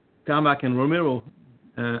Carmack and Romero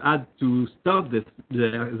had to stop the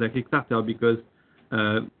Kickstarter because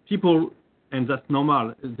people, and that's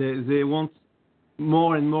normal, they want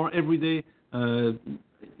more and more every day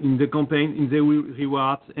in the campaign, in the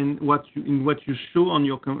rewards, and what you show on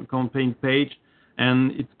your campaign page,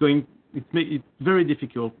 and it's very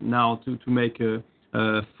difficult now to make a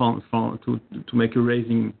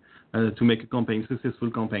raising. To make a successful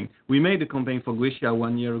campaign. We made a campaign for Grisha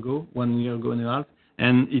 1 year ago and a half,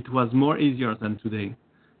 and it was more easier than today.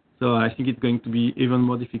 So I think it's going to be even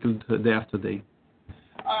more difficult day after day.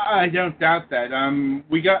 I don't doubt that.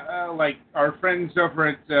 We got our friends over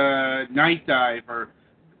at Night Dive are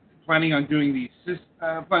planning on doing the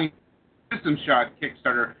System Shot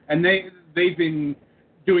Kickstarter, and they've been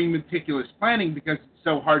doing meticulous planning because it's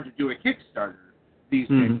so hard to do a Kickstarter these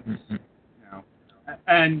days.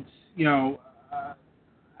 And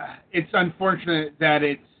it's unfortunate that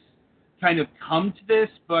it's kind of come to this,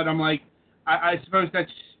 but I'm I suppose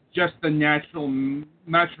that's just the natural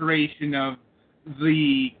maturation of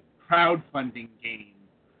the crowdfunding game.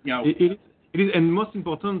 It is, and most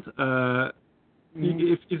important,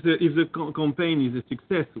 if the campaign is a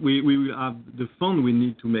success, we will have the fund we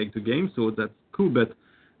need to make the game, so that's cool. But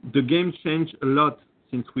the game changed a lot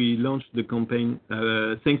since we launched the campaign,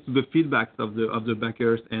 thanks to the feedbacks of the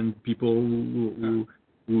backers and people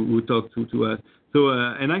who talk to us. So,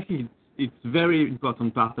 and I think it's very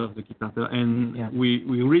important part of the Kickstarter, and we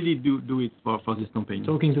really do it for this campaign.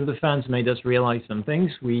 Talking to the fans made us realize some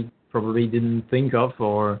things we probably didn't think of,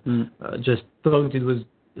 or just thought it was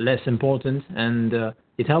less important, and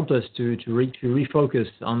it helped us to refocus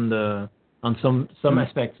on some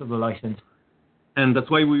aspects of the license. And that's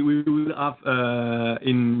why we will have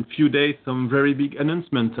in few days some very big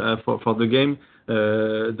announcement for the game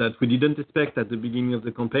that we didn't expect at the beginning of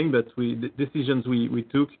the campaign, but the decisions we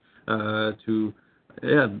took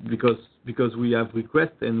because we have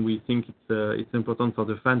requests and we think it's important for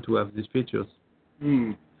the fan to have these features.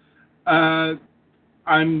 I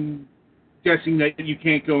I'm guessing that you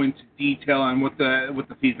can't go into detail on what the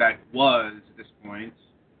feedback was at this point.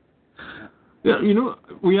 Yeah,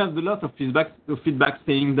 we have a lot of feedback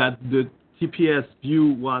saying that the TPS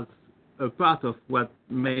view was a part of what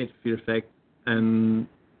made Fear Effect,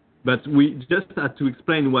 but we just had to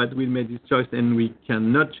explain why we made this choice, and we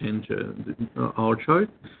cannot change our choice.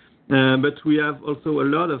 But we have also a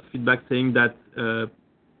lot of feedback saying that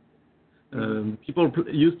people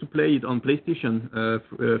used to play it on PlayStation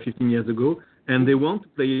 15 years ago, and they want to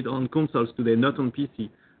play it on consoles today, not on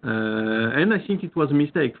PC. And I think it was a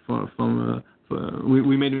mistake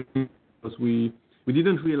we made it because we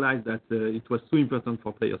didn't realize that it was so important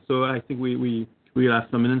for players. So I think we have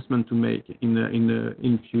some announcement to make in a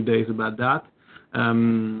few days about that.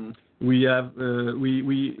 We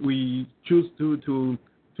choose to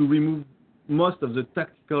remove most of the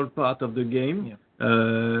tactical part of the game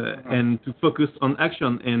and to focus on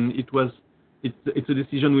action. And it's a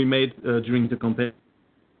decision we made during the campaign.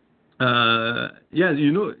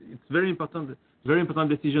 It's very important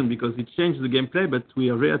decision because it changed the gameplay. But we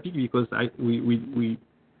are very happy because we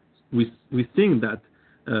think that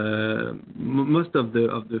most of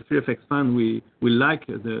the Fear Effects fans we like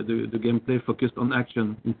the gameplay focused on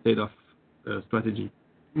action instead of strategy.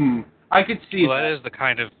 I could see that is the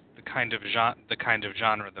kind of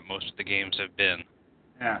genre that most of the games have been.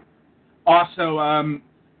 Yeah. Also,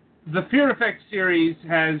 the Fear Effects series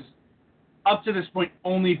has up to this point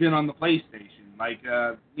only been on the PlayStation. Like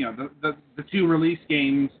the two release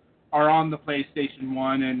games are on the PlayStation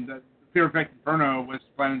 1, and the Fear Effect Inferno was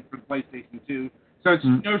planned for the PlayStation 2. So it's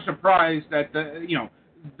no surprise that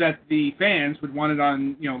the fans would want it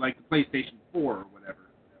on like the PlayStation 4 or whatever.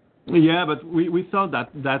 Yeah, but we saw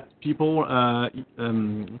that people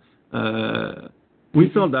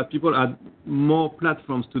had more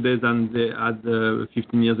platforms today than they had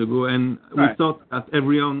 15 years ago, and we thought that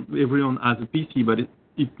everyone has a PC, but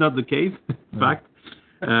it's not the case. In fact,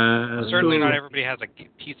 certainly not everybody has a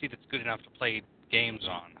PC that's good enough to play games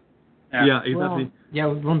on. Yeah, exactly.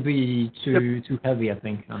 Well, it won't be too heavy, I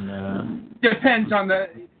think. Depends on the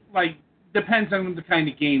kind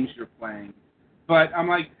of games you're playing. But I'm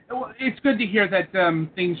like, it's good to hear that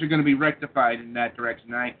things are going to be rectified in that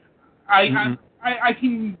direction. I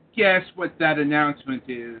can guess what that announcement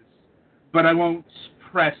is, but I won't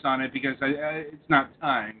press on it because it's not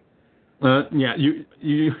time. You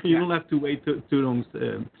don't have to wait too long.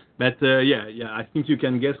 But I think you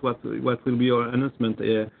can guess what will be our announcement.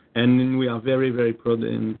 And we are very, very proud,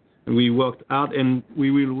 and we worked hard, and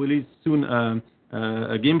we will release soon a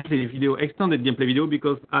gameplay video, extended gameplay video,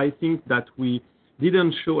 because I think that we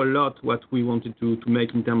didn't show a lot what we wanted to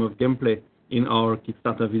make in terms of gameplay in our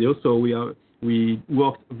Kickstarter video. So we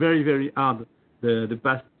worked very, very hard the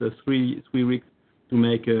past 3 weeks to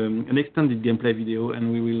make an extended gameplay video,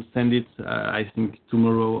 and we will send it, I think,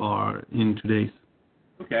 tomorrow or in 2 days.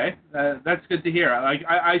 Okay, that's good to hear.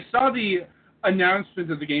 I saw the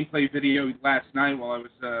announcement of the gameplay video last night while I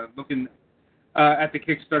was looking at the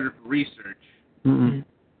Kickstarter for research. Mm-hmm.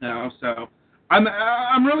 So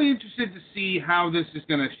I'm really interested to see how this is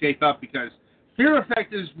going to shape up because Fear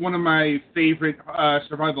Effect is one of my favorite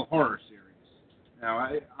survival horror series. Now,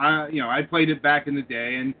 I played it back in the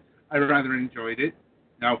day and I rather enjoyed it.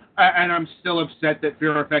 Now, and I'm still upset that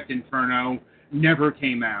Fear Effect Inferno never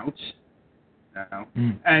came out.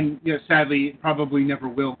 And sadly, it probably never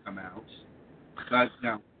will come out. But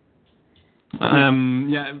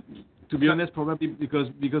to be honest, probably because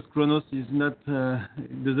Chronos is not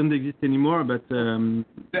doesn't exist anymore. But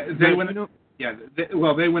they went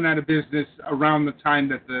they went out of business around the time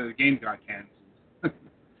that the game got canceled.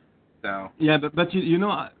 So yeah, but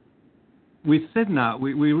we said now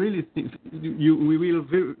we really think we will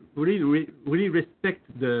really respect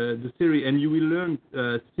the theory, and you will learn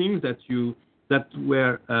things that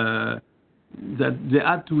they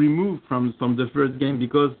had to remove from the first game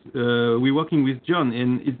because we're working with John,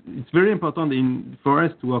 and it's very important for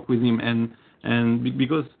us to work with him, and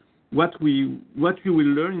because what we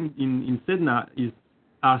will learn in Sedna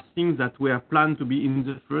are things that were planned to be in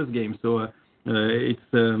the first game. So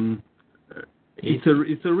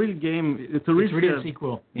it's a real game. It's really a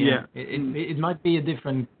sequel. Yeah. It might be a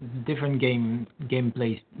different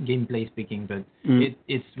gameplay speaking, but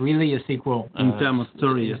it's really a sequel in terms of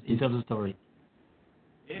story. In terms of story.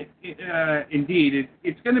 Indeed,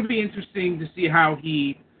 it's going to be interesting to see how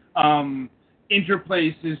he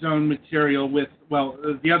interplays his own material with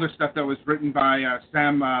the other stuff that was written by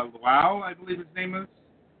Sam Luau, I believe his name is.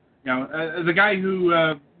 The guy who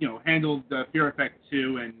handled Fear Effect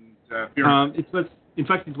 2 and Fear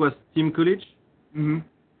Effect. It was Tim Coolidge. Mm-hmm.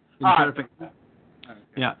 Fear Effect.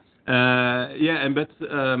 Yeah. But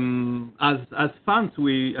as fans,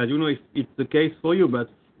 I don't know if it's the case for you, but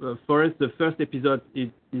for us, the first episode is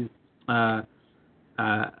I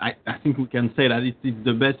think we can say that it's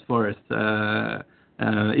the best for us.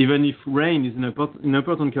 Even if Rain is an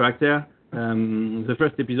important character, the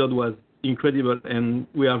first episode was incredible, and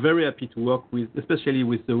we are very happy to work especially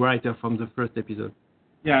with the writer from the first episode.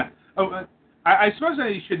 Yeah. Oh, I suppose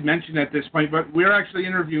I should mention at this point, but we're actually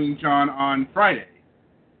interviewing John on Friday.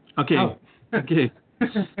 Okay. Oh. Okay.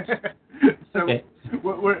 So okay.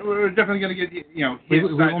 We're definitely going to get his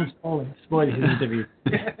we won't spoil his interview.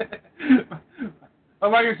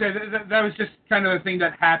 Well, like I said, that was just kind of the thing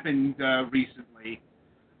that happened recently.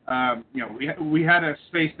 We had a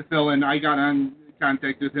space to fill, and I got in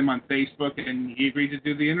contact with him on Facebook, and he agreed to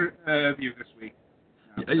do the interview this week.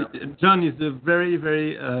 John is a very,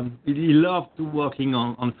 very, he loves to working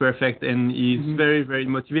on Fair Effect, and he's very, very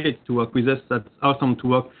motivated to work with us. That's awesome to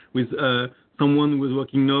work with someone who is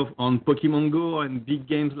working now on Pokemon Go and big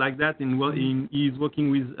games like that, and he's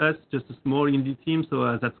working with us, just a small indie team,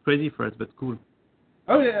 so that's crazy for us, but cool.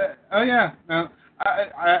 Oh, yeah.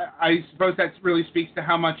 I suppose that really speaks to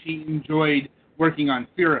how much he enjoyed working on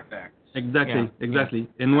Fear Effect. Exactly.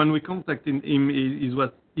 And when we contacted him, he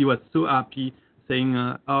was so happy, saying,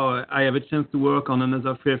 I have a chance to work on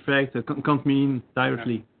another Fear Effect, count me in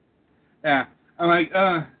directly. Yeah. I'm like,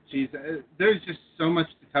 geez, there's just so much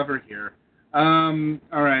to cover here. All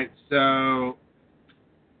right, so,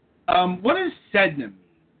 what does Sedna mean?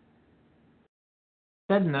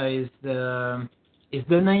 Sedna is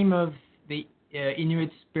the name of the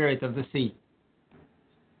Inuit spirit of the sea.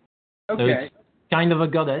 Okay. So it's kind of a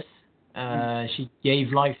goddess. She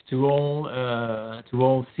gave life to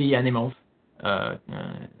all sea animals.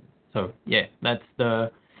 So yeah, that's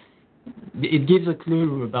it gives a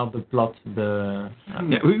clue about the plot.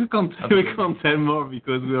 We can't tell more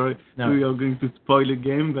because we are going to spoil the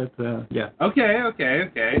game. But yeah. Okay.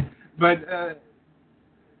 But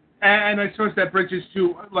and I suppose that bridges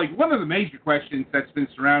to like one of the major questions that's been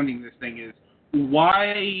surrounding this thing is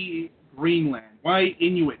why Greenland? Why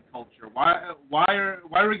Inuit culture? Why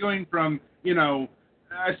are we going from a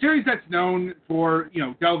series that's known for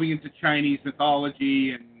delving into Chinese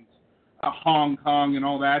mythology and Hong Kong and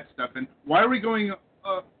all that stuff, and why are we going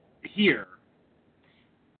here?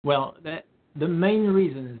 Well, the main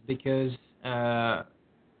reason is because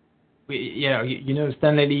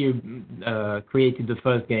Stanley Lee created the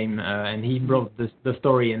first game, and he brought the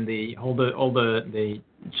story and all the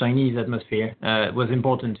Chinese atmosphere was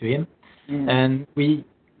important to him, and we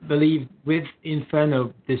believe with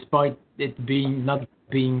Inferno, despite it not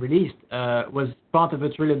being released, was part of a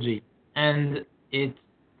trilogy, and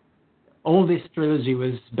all this trilogy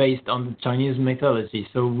was based on the Chinese mythology.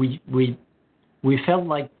 So we felt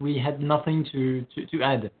like we had nothing to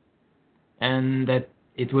add, and that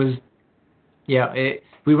it was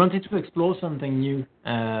we wanted to explore something new,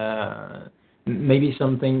 maybe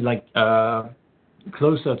something like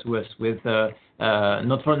closer to us with not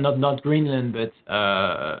Greenland, but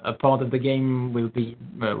a part of the game will take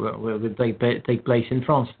place in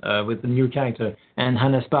France with the new character and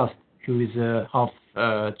Hannah Spast, who is half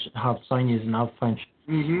Chinese and half French.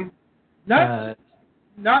 Mm-hmm. Not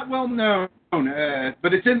well known,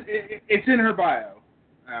 but it's in her bio.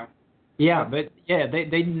 Yeah, but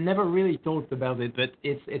they never really talked about it, but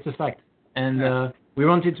it's a fact, and we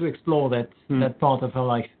wanted to explore that part of her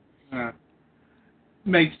life.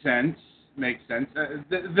 Makes sense.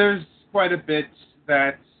 There's quite a bit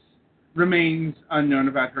that remains unknown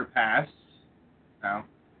about her past now,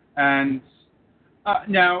 and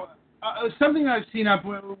now something I've seen up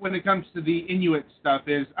when it comes to the Inuit stuff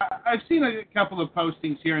is I've seen a couple of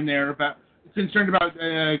postings here and there concerned about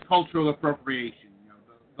cultural appropriation.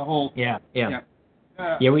 The whole we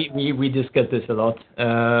discussed this a lot.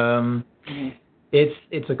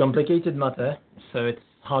 It's a complicated matter, so it's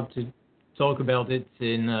hard to talk about it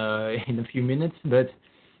in a few minutes, but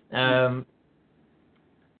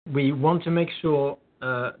we want to make sure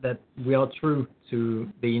that we are true to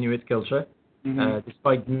the Inuit culture,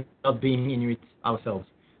 despite not being Inuit ourselves.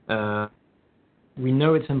 We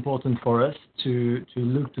know it's important for us to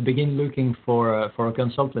begin looking for a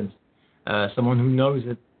consultant, someone who knows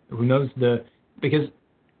because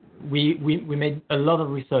we made a lot of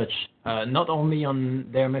research, not only on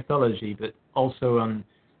their mythology but also on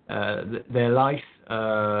their life,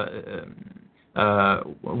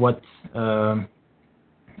 what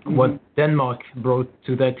Denmark brought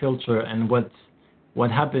to their culture, and what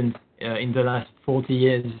happened in the last 40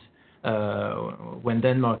 years when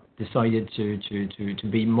Denmark decided to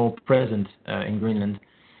be more present in Greenland,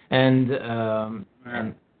 and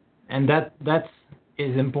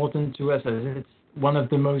is important to us as it's one of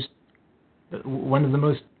the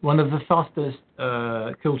fastest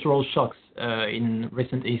cultural shocks in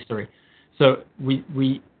recent history. So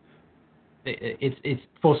it's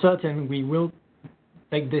for certain we will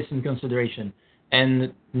take this in consideration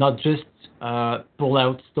and not just pull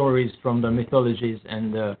out stories from the mythologies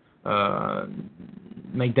and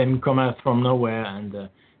make them come out from nowhere. And the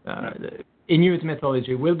Inuit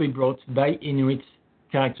mythology will be brought by Inuit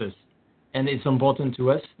characters, and it's important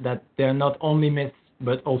to us that they're not only myths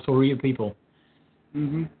but also real people.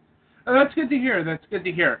 Mm-hmm. That's good to hear. That's good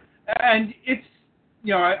to hear. And it's,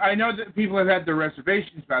 I know that people have had their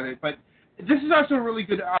reservations about it, but this is also a really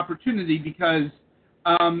good opportunity because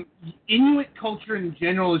Inuit culture in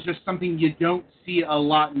general is just something you don't see a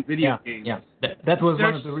lot in video games. Yeah, that was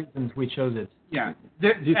one of the reasons we chose it. Yeah,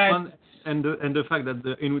 and the fact that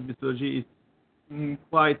the Inuit mythology is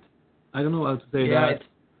quite, I don't know how to say that.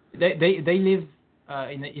 They live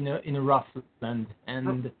in a rough land,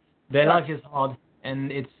 and their life is hard,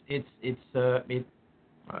 and it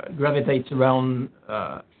gravitates around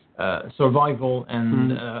survival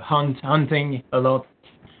and hunting a lot,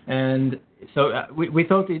 and so we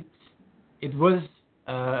thought it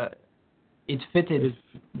fitted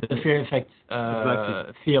the Fear Effect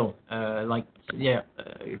feel,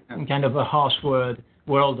 kind of a harsh world,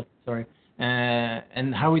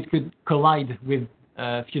 and how it could collide with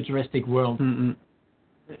futuristic world. Mm-hmm.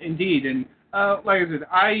 Indeed, and like I said,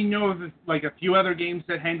 I know of like a few other games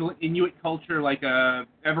that handle Inuit culture. Like,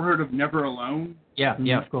 ever heard of Never Alone? Yeah,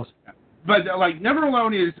 of course. Yeah. But like Never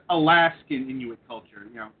Alone is Alaskan Inuit culture.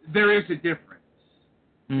 There is a difference.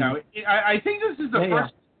 I think this is the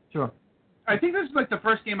first. Sure. I think this is like the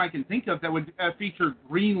first game I can think of that would feature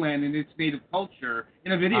Greenland and its native culture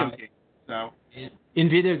in a video game. So in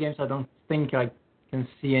video games, I don't think I can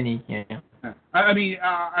see any. Yeah. I mean,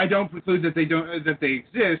 I don't preclude that they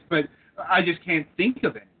exist, but I just can't think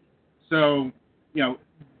of any. So,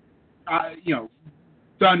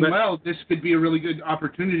 done well, this could be a really good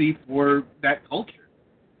opportunity for that culture.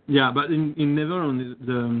 Yeah, but in Neverland,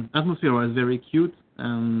 the atmosphere was very cute.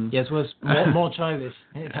 Yes, it was more childish.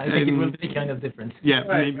 I think it will be kind of different. Yeah,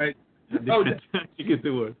 right. Different. You get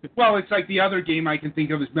the word. Well, it's like the other game I can think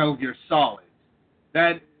of is Metal Gear Solid.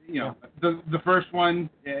 That the first one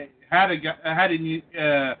had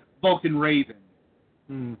a Vulcan Raven.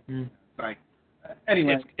 Mm-hmm. Like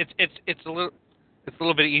anyway, it's a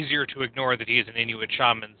little bit easier to ignore that he is an Inuit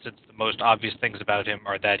shaman, since the most obvious things about him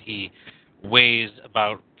are that he weighs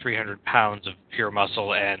about 300 pounds of pure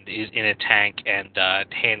muscle and is in a tank and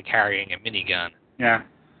hand carrying a minigun. Yeah,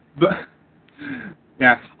 but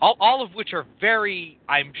yeah, all of which are very,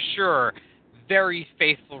 I'm sure, very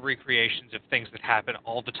faithful recreations of things that happen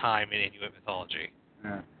all the time in Inuit mythology.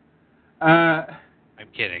 Yeah. I'm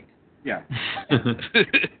kidding. Yeah.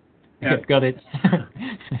 Yeah. Got it.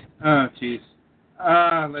 Oh, jeez.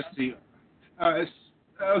 Let's see.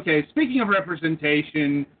 Okay, speaking of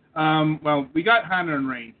representation, well, we got Hannah and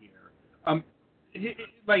Rain here. And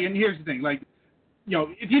here's the thing,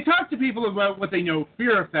 if you talk to people about what they know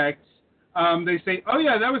Fear Effects, they say, oh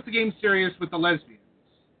yeah, that was the game Serious with the lesbians.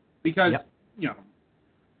 Because,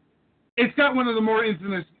 it's got one of the more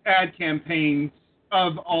infamous ad campaigns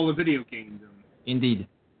of all the video games. Indeed.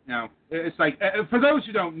 It's like, for those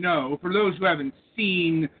who don't know, for those who haven't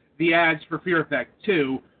seen the ads for Fear Effect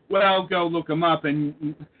 2, well, go look them up,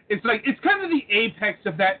 and it's kind of the apex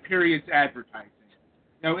of that period's advertising.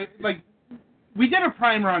 We did a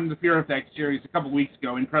primer on the Fear Effect series a couple weeks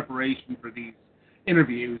ago in preparation for these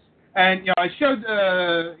interviews, and I showed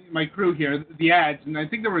my crew here the ads, and I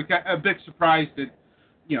think they were a bit surprised at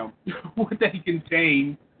what they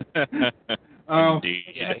contain.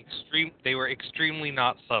 Yeah, they were extremely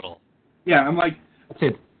not subtle. Yeah, I'm like, that's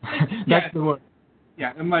it. That's the word.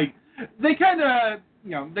 Yeah, I'm like, they kind of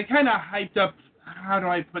hyped up. How do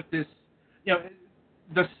I put this?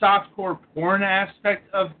 The softcore porn aspect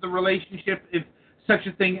of the relationship, if such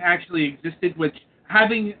a thing actually existed. Which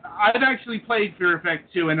I've actually played Fear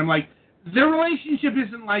Effect 2, and I'm like, their relationship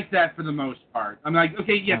isn't like that for the most part. I'm like,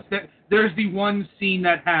 okay, yes, there's the one scene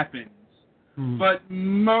that happens. But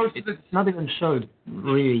it's not even showed,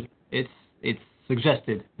 really. It's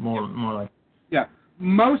suggested more like. Yeah,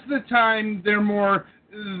 most of the time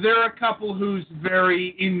they're a couple who's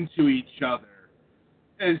very into each other.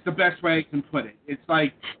 Is the best way I can put it. It's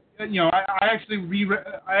like, I actually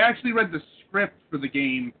read the script for the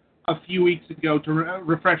game a few weeks ago to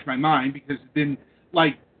refresh my mind, because it's been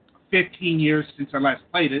like 15 years since I last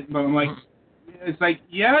played it. But I'm like, it's like,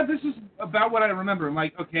 yeah, this is about what I remember. I'm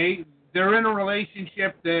like, okay. They're in a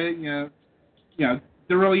relationship that,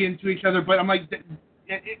 they're really into each other. But I'm like,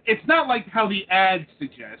 it's not like how the ad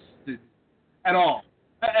suggested at all.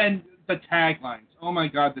 And the taglines. Oh my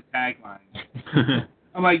God, the taglines.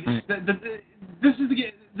 I'm like, this is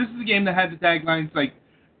the game that had the taglines. Like,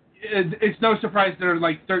 it's no surprise there are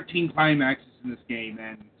like 13 climaxes in this game,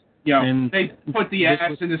 and they put the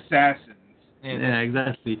ass in assassins. Yeah,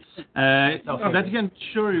 exactly. That can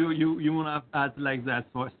sure you won't have ads like that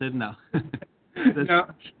for Sedna.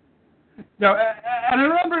 No, and I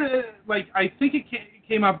remember, I think it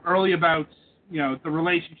came up early about, the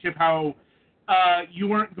relationship, how you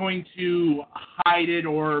weren't going to hide it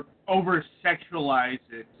or over-sexualize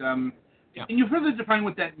it. Can you further define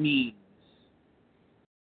what that means?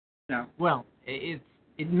 No. Well, it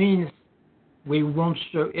means we won't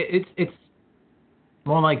show... It's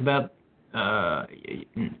more like about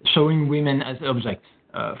showing women as objects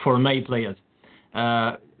for male players.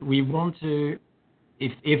 We want to...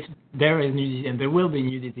 If there is nudity, and there will be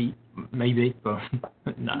nudity, maybe, but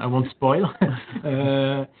I won't spoil.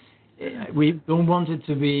 We don't want it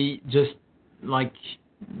to be just like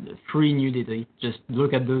free nudity. Just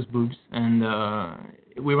look at those boobs, and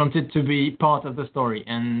we want it to be part of the story.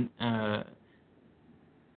 And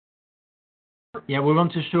we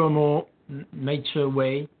want to show a more mature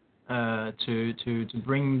way to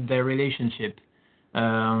bring their relationship.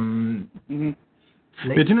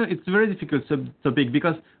 But it's a very difficult topic,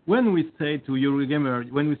 because when we say to Eurogamer,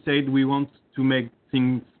 when we say we want to make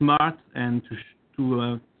things smart and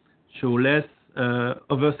to show less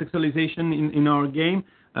over-sexualization in our game,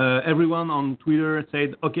 everyone on Twitter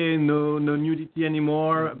said, okay, no nudity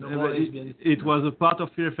anymore. It was a part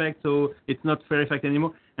of Fear Effect, so it's not Fear Effect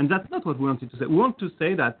anymore. And that's not what we wanted to say. We want to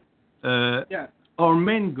say that our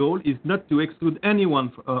main goal is not to exclude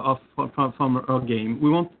anyone from our game. We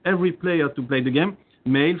want every player to play the game,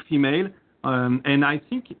 male, female, and I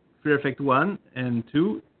think Fear Effect 1 and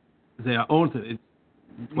 2, they are old. It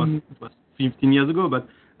was 15 years ago, but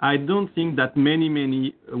I don't think that many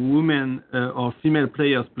women or female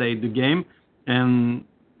players played the game, and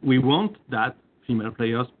we want that female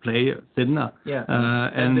players play Sedna. Yeah,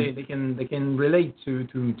 and they can relate to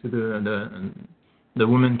the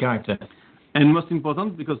woman character. And most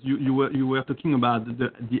important, because you were talking about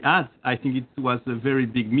the ads, I think it was a very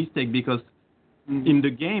big mistake, because in the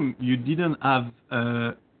game you didn't have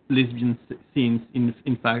lesbian scenes.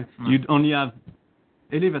 In fact, you'd only have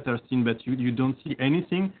elevator scene, but you don't see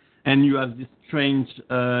anything, and you have this strange,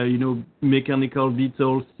 mechanical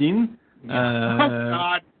detail scene. Oh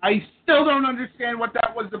God, I still don't understand what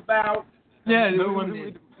that was about. Yeah, no one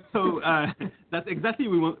did. So that's exactly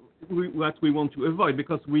what we want to avoid,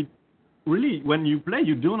 because we really, when you play,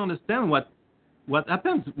 you don't understand what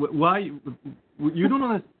happens. Why you don't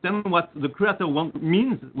understand what the creator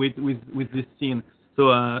means with this scene.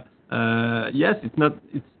 So yes,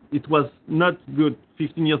 it was not good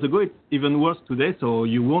 15 years ago. It's even worse today. So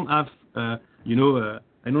you won't have I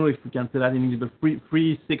don't know if we can say that in English, but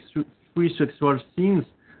free sexual scenes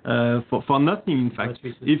for nothing. In fact,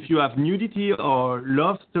 if you have nudity or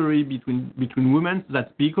love story between women,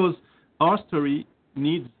 that's because our story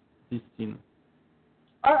needs this scene.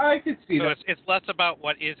 I could see that. So it's less about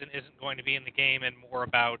what is and isn't going to be in the game, and more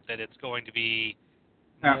about that it's going to be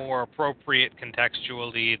more appropriate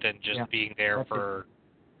contextually than just being there for...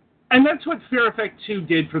 And that's what Fear Effect 2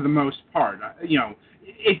 did for the most part.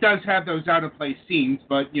 It does have those out-of-place scenes,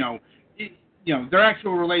 but, their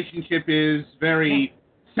actual relationship is very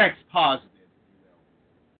sex-positive.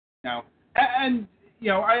 And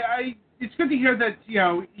it's good to hear that,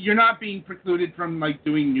 you're not being precluded from,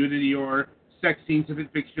 doing nudity or sex scenes if it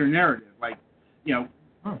fits your narrative.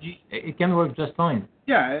 It can work just fine.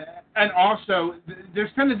 Yeah, and also,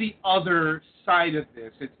 there's kind of the other side of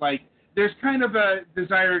this. It's like, there's kind of a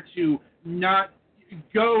desire to not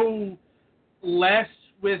go less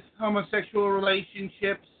with homosexual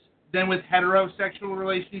relationships than with heterosexual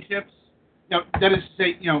relationships. That is to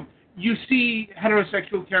say, you see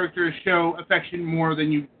heterosexual characters show affection more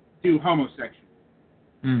than you do homosexual.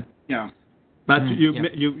 But you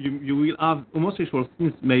will have homosexual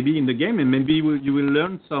scenes maybe in the game, and maybe you will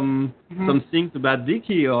learn some things about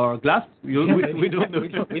Dicky or Glass. We don't know. We don't know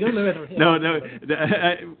it. No.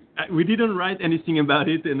 We didn't write anything about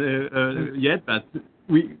it yet, but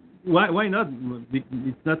why not?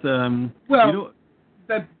 It's not.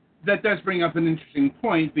 That does bring up an interesting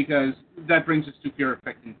point, because that brings us to Fear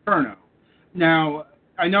Effect Inferno. Now,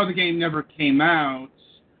 I know the game never came out,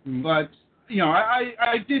 but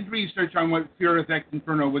I did research on what Fear Effect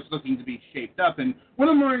Inferno was looking to be shaped up, and one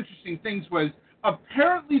of the more interesting things was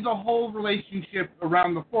apparently the whole relationship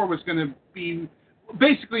around the 4 was going to be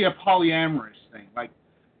basically a polyamorous thing.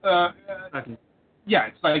 Yeah,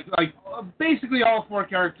 it's like basically all 4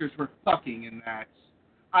 characters were fucking in that.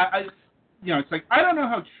 It's like I don't know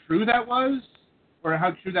how true that was or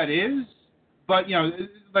how true that is, but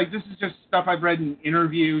like this is just stuff I've read in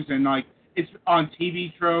interviews and like it's on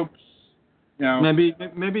TV tropes.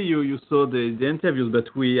 Maybe you saw the interviews,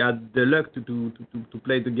 but we had the luck to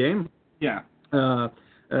play the game. Yeah.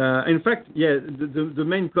 In fact, the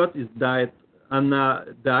main plot is that Anna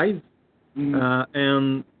dies,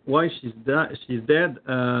 and why she's dead.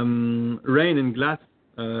 Rain and Glass,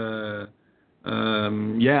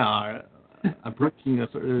 are approaching.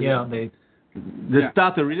 They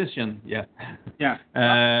start a relation. Yeah. Yeah.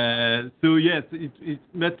 So yes,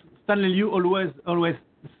 but Stanley Liu always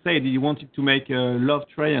said he wanted to make a love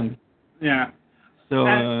triangle. Yeah. So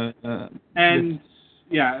and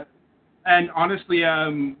honestly,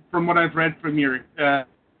 from what I've read from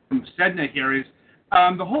from Sedna here is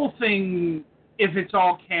the whole thing, if it's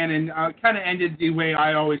all canon, kind of ended the way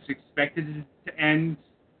I always expected it to end.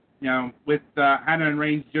 With Hannah and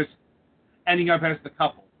Rain just ending up as the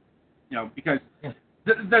couple. Because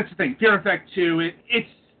that's the thing. Fear Effect 2, it's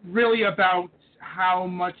really about how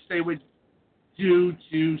much they would do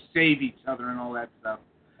to save each other and all that stuff.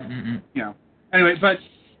 Mm-hmm. Anyway, but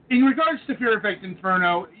in regards to Fear Effect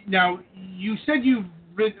Inferno, now you said you've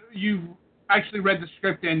actually read the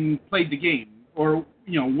script and played the game, or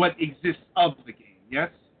what exists of the game.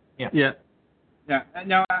 Yes. Yeah.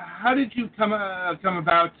 Now, how did you come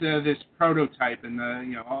about this prototype and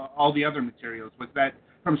all the other materials? Was that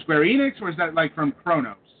from Square Enix, or is that like from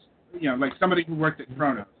Chronos? Like somebody who worked at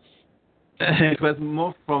Chronos. It was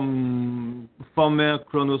more from former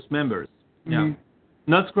Chronos members. Yeah. Mm-hmm.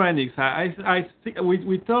 Not Square Enix. I think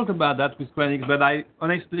we talked about that with Square Enix, but I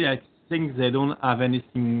think they don't have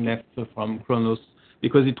anything left from Chronos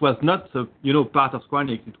because it was not part of Square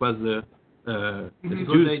Enix. It was the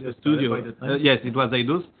studio. Yes, it was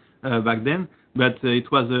Eidos back then, but it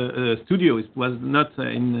was a studio. It was not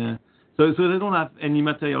in. So they don't have any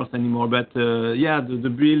materials anymore. But the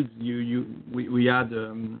build we had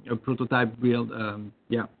a prototype build.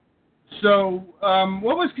 So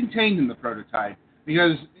what was contained in the prototype?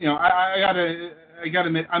 Because I gotta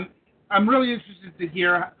admit I'm really interested to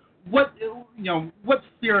hear what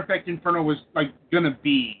Fear Effect Inferno was like gonna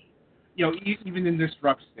be. Even in this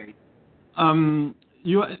rough state.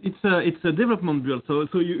 It's a development build, so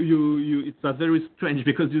it's very strange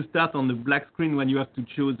because you start on the black screen when you have to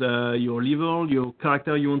choose your level, your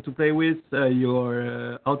character you want to play with,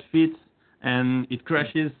 your outfit, and it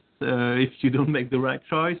crashes if you don't make the right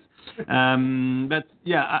choice. But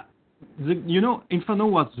Inferno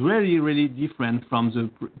was really, really different from the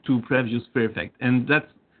two previous Fear Effect, and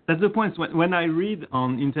that's the point. When I read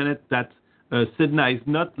on internet that Sedna is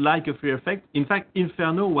not like a Fear Effect. In fact,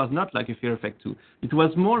 Inferno was not like a Fear Effect 2. It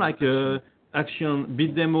was more like a action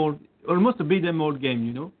beat them all, almost a beat them all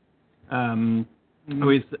game.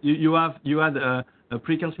 With you had a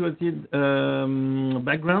pre-calculated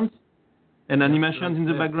background and animations in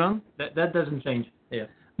the background. That doesn't change. Yeah.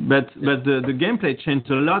 But the gameplay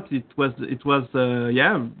changed a lot. It was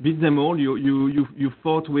beat them all. You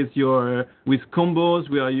fought with combos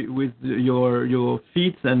with your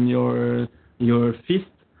feet and your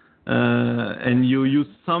fist, and you use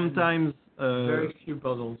sometimes very few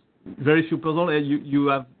puzzles. Very few puzzles. You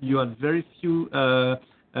have very few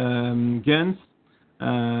guns.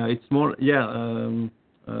 It's more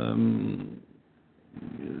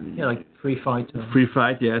like free fight. Free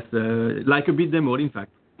fight, yes, like a beat them all, in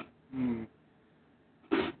fact.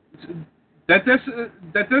 That's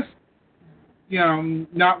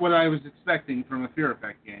not what I was expecting from a Fear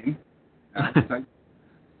Effect game.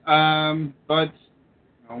 But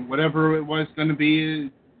whatever it was going to be,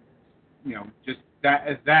 just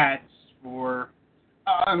that's for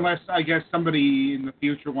unless I guess somebody in the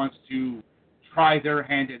future wants to try their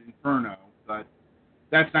hand at Inferno, but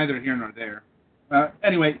that's neither here nor there.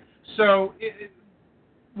 Anyway, so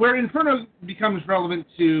where Inferno becomes relevant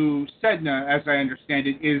to Sedna, as I understand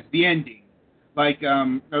it, is the ending. Like,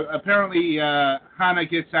 apparently Hannah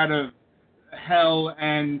gets out of hell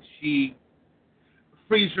and she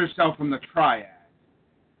frees herself from the triad.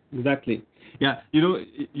 Exactly. Yeah,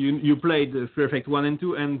 you played Fear Effect 1 and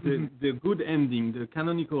 2, and the good ending, the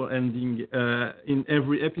canonical ending in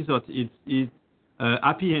every episode, it's a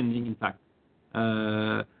happy ending, in fact.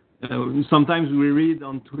 Sometimes we read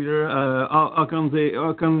on Twitter, how can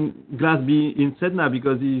Glass be in Sedna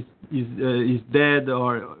because he's dead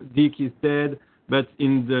or Dick is dead, but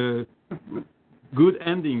in the good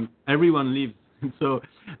ending, everyone lives. So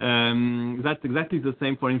that's exactly the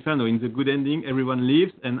same for Inferno. In the good ending, everyone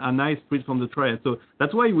leaves and Anna is freed from the triad. So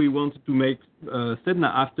that's why we wanted to make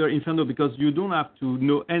Sedna after Inferno, because you don't have to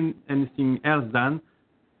know anything else than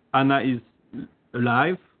Anna is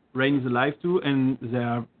alive, Rain is alive too, and they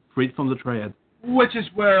are freed from the triad. Which is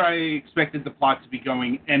where I expected the plot to be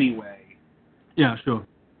going anyway. Yeah, sure.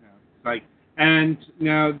 And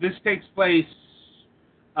now this takes place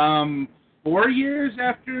 4 years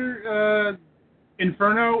after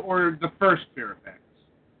Inferno, or the first Fear Effects?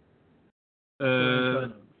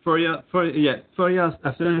 4 years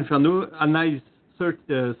after Inferno, Anna is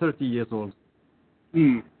 30 years old.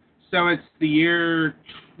 So it's the year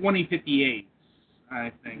 2058,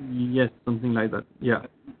 I think. Yes, something like that, yeah.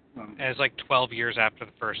 And it's like 12 years after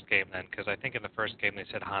the first game then, because I think in the first game they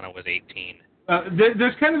said Hana was 18.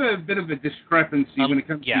 There's kind of a bit of a discrepancy when it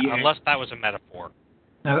comes to the unless that was a metaphor.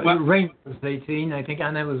 Rain was 18. I think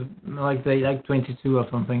Anna was like 22 or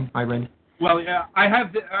something. I read. Well, I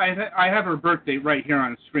have her birthday right here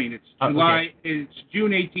on the screen. It's July. Okay. It's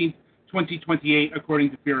June 18th, 2028,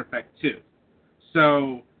 according to Fear Effect 2.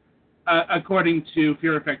 So, according to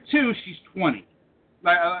Fear Effect 2, she's 20.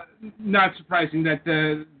 Not surprising that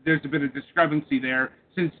there's a bit of discrepancy there,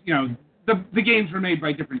 since the games were made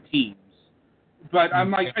by different teams. But I'm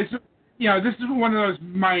like, this is one of those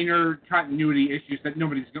minor continuity issues that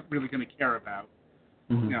nobody's really going to care about.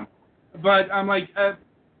 Mm-hmm. But I'm like,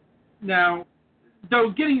 now, though,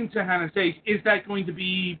 getting into Hannah's age, is that going to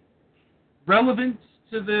be relevant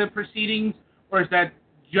to the proceedings, or is that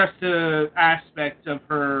just an aspect of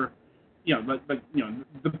her,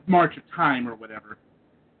 the march of time or whatever?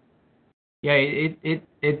 Yeah,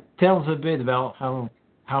 it tells a bit about how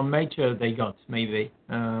mature they got, maybe.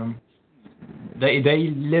 They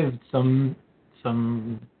lived some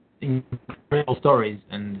incredible stories,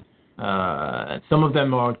 and some of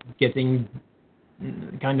them are getting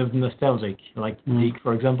kind of nostalgic, like Zeke,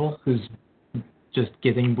 for example, who's just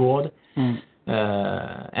getting bored.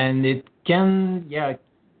 And it can,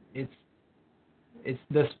 it's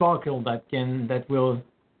the sparkle that will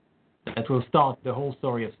start the whole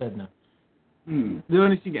story of Sedna. The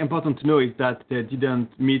only thing important to know is that they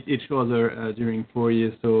didn't meet each other during 4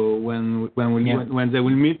 years. So when they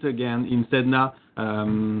will meet again in Sedna,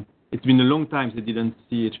 it's been a long time they didn't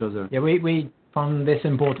see each other. Yeah, we found this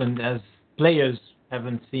important as players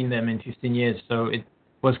haven't seen them in 15 years. So it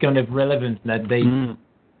was kind of relevant that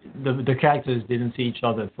the characters didn't see each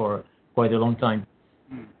other for quite a long time.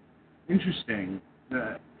 Interesting.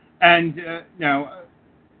 And now,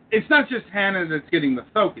 it's not just Hannah that's getting the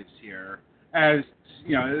focus here. As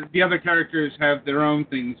the other characters have their own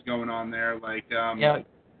things going on there, like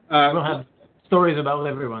we'll have stories about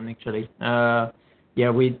everyone actually.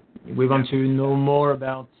 We want to know more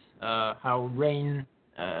about how Rain.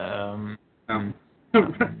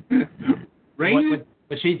 Rain.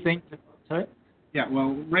 What she thinks. Sorry. Yeah,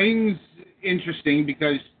 well, Rain's interesting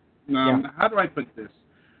because how do I put this?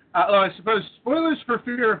 I suppose spoilers for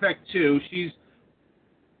Fear Effect 2. She's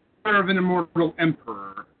sort of an immortal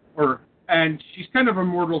emperor, and she's kind of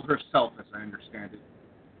immortal herself, as I understand it.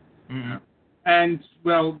 Mm-hmm. And,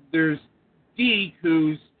 well, there's Deke,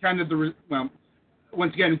 who's kind of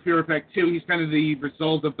once again, in Fear Effect 2, he's kind of the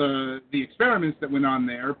result of the experiments that went on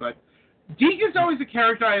there, but Deke is always a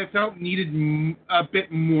character I have felt needed a bit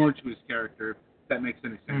more to his character, if that makes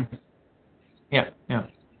any sense. Yeah.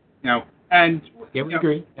 And... Yeah, we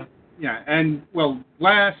agree. Yeah, and, well,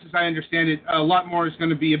 Glass, as I understand it, a lot more is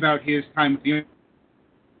going to be about his time with the...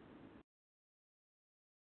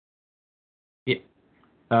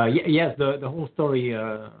 Yes, the whole story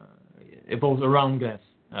evolves around Glass,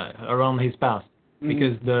 around his past,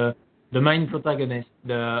 because the main protagonist,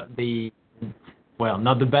 not the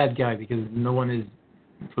bad guy, because no one is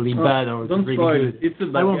fully bad or don't really spoil good. It. It's a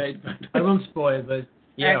bad guy. I won't spoil, but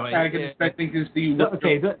I think is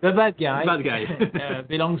the bad guy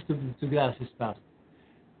belongs to Glass's past.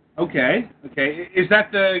 Okay. Is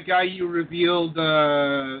that the guy you revealed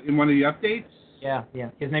in one of the updates? Yeah.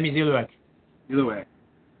 His name is Iluak.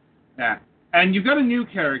 Yeah. And you've got a new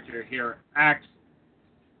character here,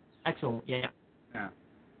 Axel, yeah.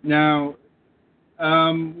 Now,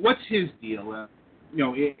 what's his deal?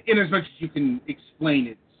 In as much as you can explain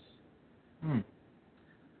it.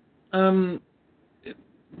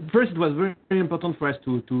 First, it was very, very important for us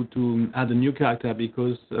to add a new character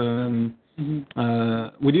because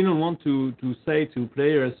we didn't want to say to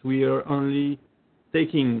players we are only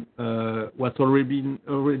taking what's already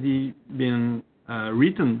been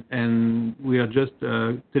written, and we are just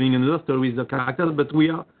telling another story with the characters, but we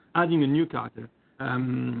are adding a new character.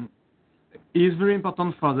 It is very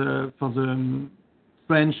important for the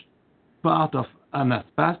French part of Anna's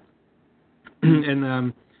past.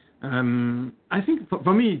 And I think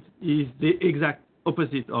for me it's the exact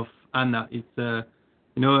opposite of Anna. It's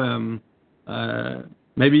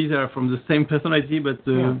maybe they're from the same personality, but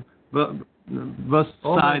both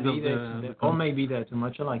sides of the or maybe they're too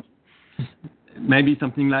much alike. Maybe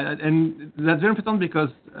something like that, and that's very important because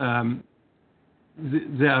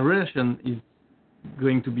their relation is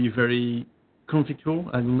going to be very conflictual.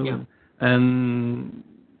 I don't know,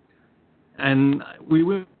 and we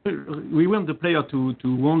want the player to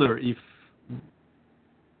wonder if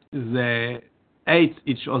they hate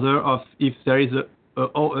each other, or if there is a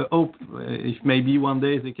hope, if maybe one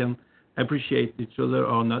day they can appreciate each other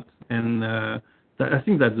or not. And I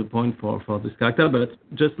think that's the point for this character. But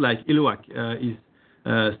just like Iluak, his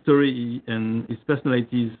story and his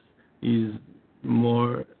personality is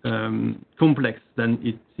more complex than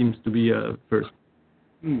it seems to be first.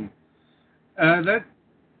 That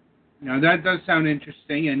does sound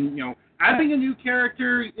interesting, and adding a new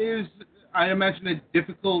character is, I imagine, a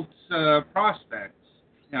difficult prospect.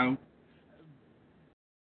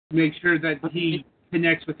 Make sure that he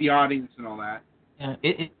connects with the audience and all that.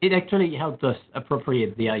 It actually helped us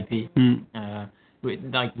appropriate the IP.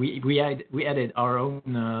 We added our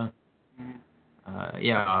own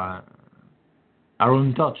our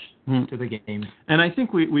own touch to the game. And I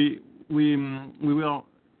think we will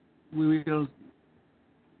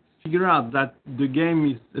figure out that the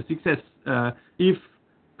game is a success if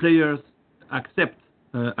players accept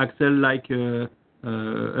Axel like a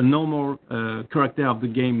normal character of the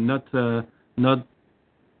game, not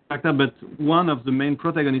character, but one of the main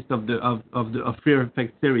protagonists of Fear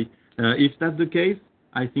Effect series. If that's the case,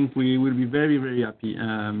 I think we will be very, very happy.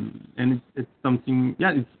 And it's something.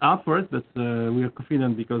 Yeah, it's hard for us, but we are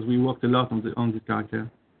confident because we worked a lot on this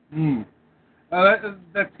character.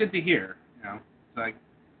 That's good to hear.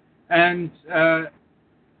 And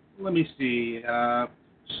let me see.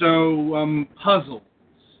 So puzzles.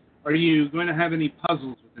 Are you going to have any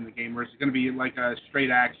puzzles within the game, or is it going to be like a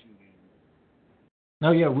straight action game?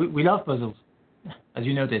 No, we love puzzles, as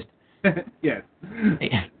you noticed. Yes.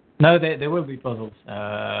 No, there will be puzzles.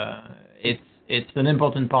 It's an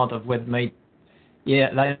important part of what made,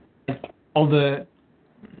 like all the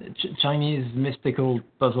Chinese mystical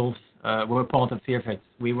puzzles were part of Fear Effects.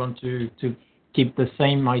 We want to keep the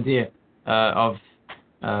same idea of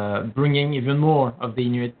bringing even more of the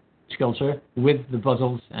Inuit culture with the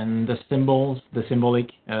puzzles and the symbols, the symbolic,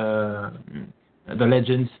 the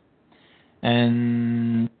legends,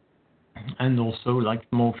 and also like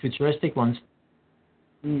more futuristic ones.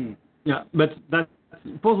 Yeah, but that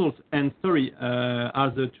puzzles and story are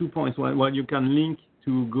the 2 points where you can link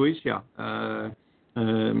to Goetia.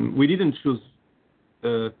 We didn't choose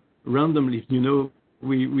randomly,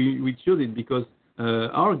 we chose it because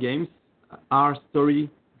our games are story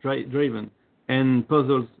driven and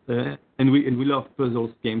puzzles, and we love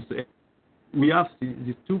puzzles games. We have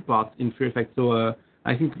these 2 parts in Fear Effect. So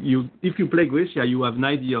I think if you play Goetia, you have an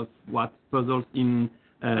idea of what puzzles in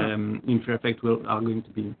Fear Effect are going to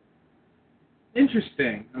be.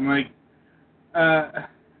 Interesting.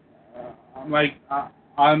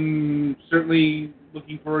 I'm certainly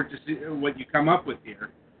looking forward to see what you come up with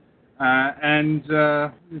here. And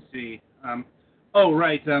let's see.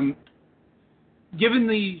 Given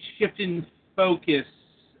the shift in focus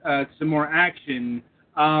to more action,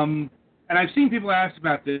 and I've seen people ask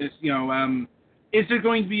about this. Is there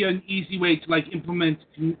going to be an easy way to implement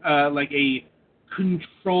a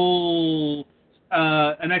control,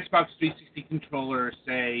 an Xbox 360 controller,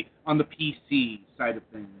 say, on the PC side of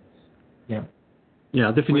things? Yeah,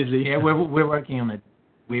 definitely. We're working on it.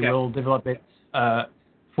 We will develop it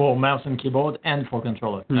for mouse and keyboard and for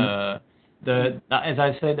controller. As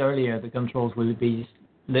I said earlier, the controls will be,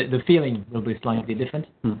 the feeling will be slightly different,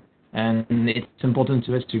 and it's important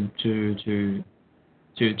to us to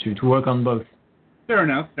work on both. Fair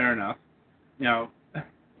enough.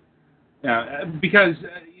 Because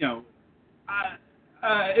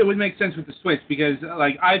it would make sense with the Switch, because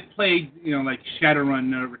I've played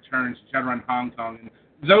Shadowrun Returns, Shadowrun Hong Kong, and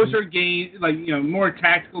those are games more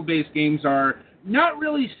tactical based games are not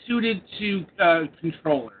really suited to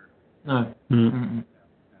controller. No.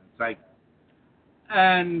 It's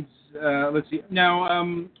and let's see now.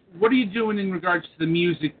 What are you doing in regards to the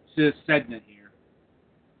music to Sedna here?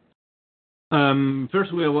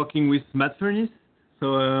 First, we are working with Matt Furniss.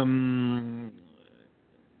 So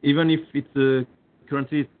even if it's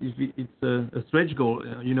currently it's a stretch goal,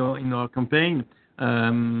 in our campaign,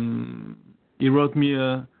 he wrote me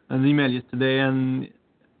an email yesterday, and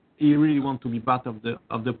he really wants to be part of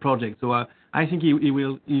the project. So I think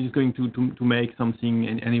he's going to make something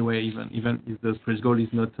anyway, even if the stretch goal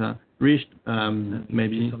is not reached.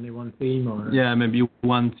 Maybe it's only one theme, or maybe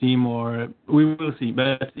one theme, or we will see.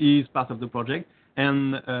 But he's part of the project,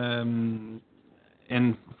 and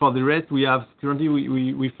for the rest, we have currently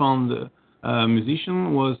we found a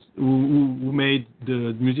musician who made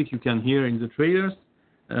the music you can hear in the trailers.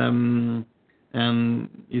 And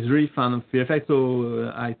is really fan of Fear Effect, so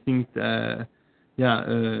I think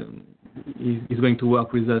he's going to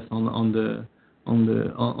work with us on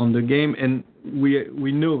the game, and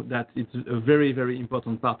we know that it's a very, very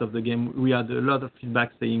important part of the game. We had a lot of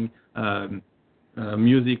feedback saying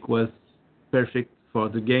music was perfect for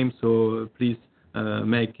the game, so please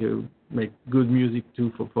make good music too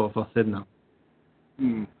for Sedna.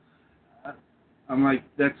 I'm like,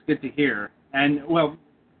 that's good to hear, and well.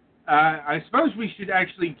 I suppose we should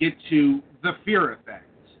actually get to the Fear Effect.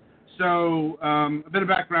 So, a bit of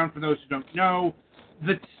background for those who don't know.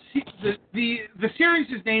 The series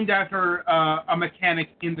is named after a mechanic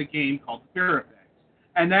in the game called the Fear Effect,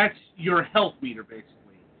 and that's your health meter,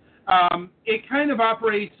 basically. It kind of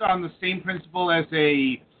operates on the same principle as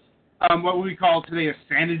what we call today a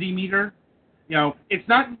sanity meter. You know, it's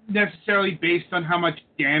not necessarily based on how much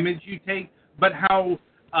damage you take, but how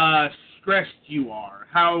stressed you are,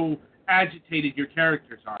 how agitated your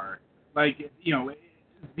characters are. Like,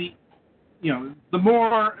 the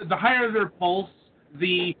higher their pulse,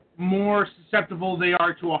 the more susceptible they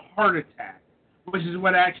are to a heart attack, which is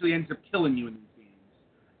what actually ends up killing you in these games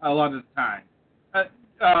a lot of the time.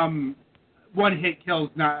 One hit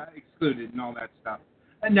kills not excluded and all that stuff.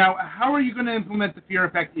 And now, how are you going to implement the Fear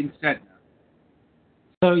Effect in Sedna?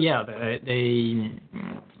 So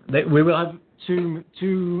we will have two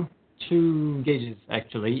gauges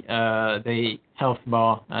actually. The health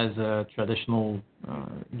bar as a traditional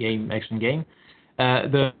action game,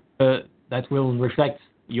 that will reflect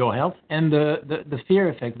your health, and the fear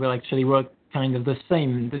effect will actually work kind of the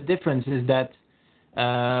same. The difference is that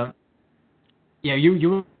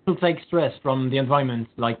you will take stress from the environment,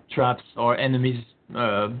 like traps or enemies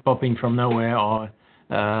popping from nowhere, or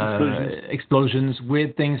explosions,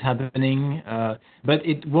 weird things happening, but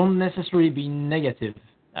it won't necessarily be negative,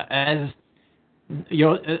 as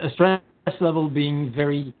your stress level being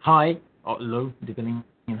very high or low, depending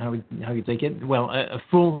on how you take it. Well, a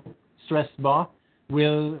full stress bar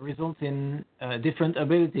will result in different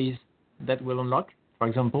abilities that will unlock, for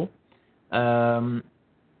example, and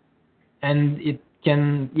it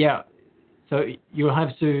can, so you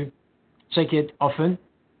have to check it often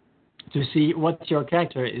to see what your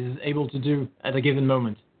character is able to do at a given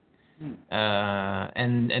moment,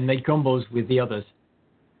 and make combos with the others.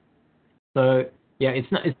 So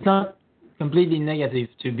it's not completely negative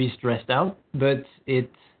to be stressed out, but it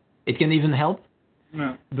can even help.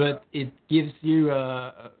 No. But it gives you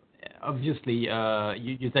obviously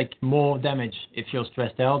you take more damage if you're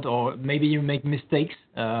stressed out, or maybe you make mistakes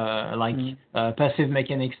like passive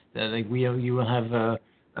mechanics. Like you will have the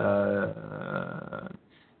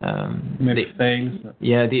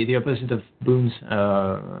opposite of booms.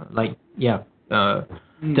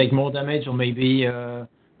 Take more damage, or maybe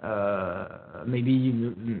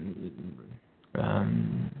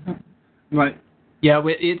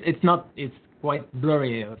it's quite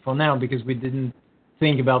blurry for now because we didn't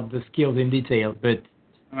think about the skills in detail, but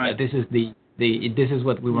this is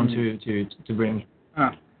what we want to bring.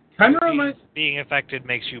 Kind of reminds being affected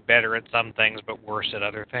makes you better at some things but worse at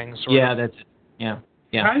other things. That's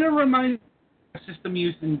kind of reminds me of the system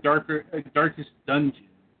used in Darkest Dungeon.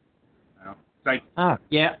 It's like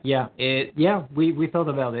we thought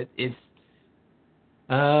about it. It's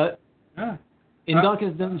in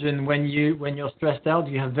Darkest Dungeon, when you're stressed out,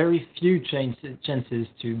 you have very few chances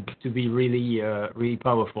to be really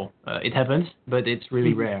powerful. It happens, but it's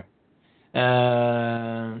really rare.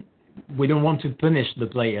 We don't want to punish the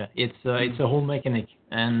player. It's a whole mechanic,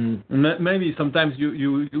 and maybe sometimes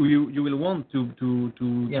you will want to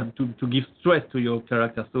give stress to your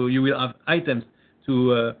character, so you will have items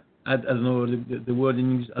to add, I don't know the word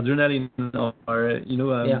in English, adrenaline, or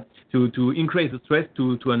to increase the stress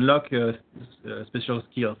to unlock special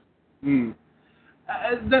skills.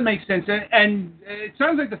 That makes sense, and it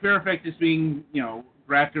sounds like the fear effect is being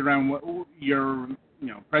wrapped around your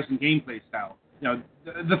present gameplay style.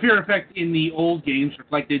 The fear effect in the old games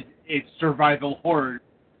reflected its survival horror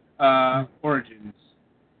origins.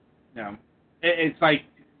 It's like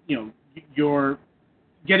you're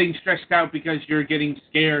getting stressed out because you're getting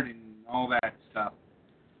scared and all that stuff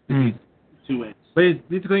to it. But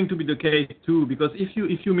it's going to be the case too, because if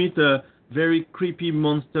you meet the very creepy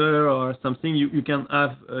monster or something, you can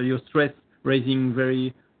have your stress raising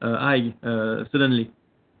very high suddenly.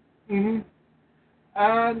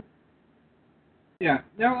 Yeah.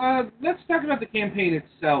 Now, let's talk about the campaign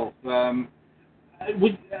itself. How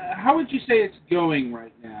would you say it's going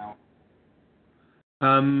right now?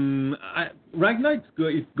 Right now,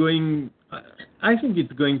 it's going. I think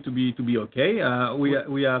it's going to be okay.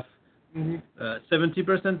 We have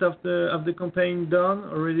 70% of the campaign done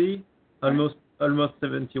already, almost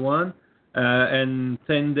 71, and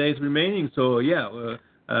 10 days remaining. So yeah,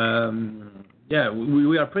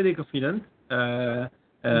 we are pretty confident,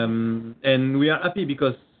 and we are happy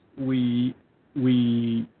because we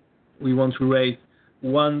want to raise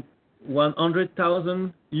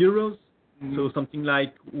 100,000 euros. So something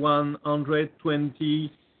like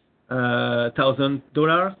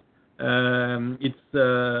 $120,000. It's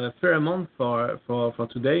a fair amount for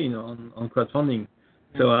today, on crowdfunding.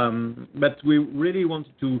 So, but we really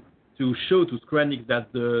wanted to show to Square Enix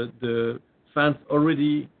that the fans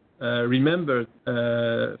already remembered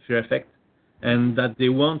Fear Effect, and that they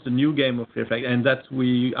want a new game of Fear Effect, and that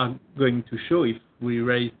we are going to show if we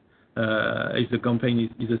raise if the campaign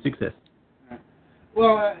is a success.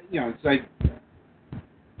 Well, it's like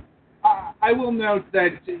I will note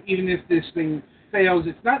that even if this thing fails,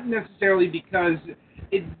 it's not necessarily because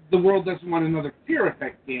the world doesn't want another Fear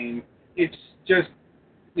Effect game. It's just,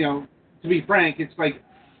 to be frank, it's like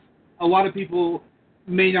a lot of people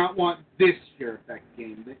may not want this Fear Effect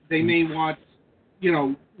game. They may want,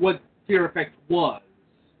 what Fear Effect was.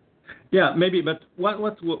 Yeah, maybe, but what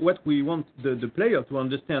we want the player to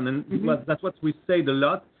understand, and that's what we said a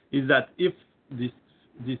lot, is that if this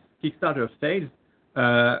Kickstarter fails,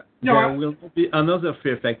 there will not be another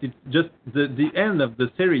Fear Effect. It's just the end of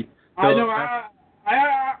the series. So I know.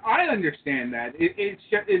 I understand that.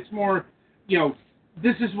 It's more,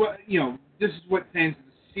 this is what fans of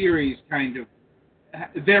the series kind of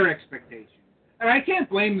their expectations, and I can't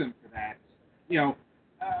blame them for that.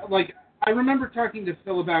 Like I remember talking to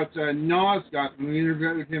Phil about Nosgoth when we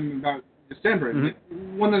interviewed him about December.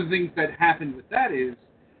 Mm-hmm. One of the things that happened with that is,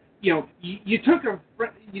 when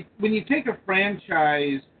you take a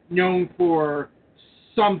franchise known for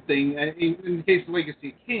something, in the case of Legacy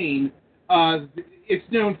of Kain, it's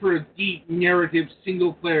known for a deep narrative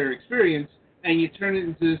single-player experience, and you turn it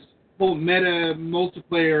into this whole meta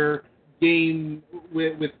multiplayer game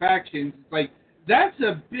with factions. It's like, that's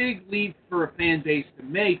a big leap for a fan base to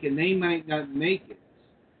make, and they might not make it.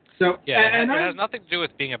 So, yeah, it has nothing to do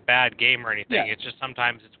with being a bad game or anything. Yeah. It's just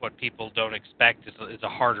sometimes it's what people don't expect is a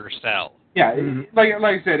harder sell. Yeah, like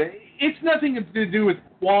I said, it's nothing to do with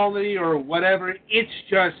quality or whatever. It's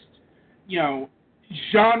just,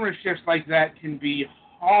 genre shifts like that can be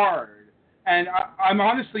hard. And I'm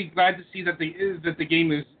honestly glad to see that the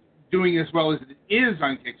game is doing as well as it is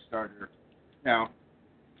on Kickstarter. That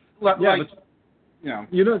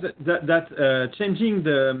changing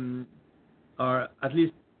the or at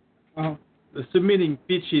least submitting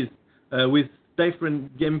pitches with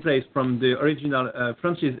different gameplays from the original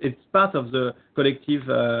franchise, it's part of the collective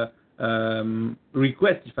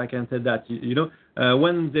request, if I can say that.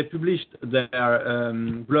 When they published their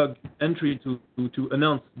blog entry to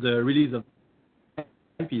announce the release of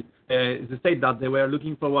IPs, they said that they were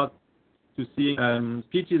looking forward to seeing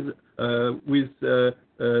pitches with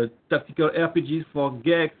tactical RPGs for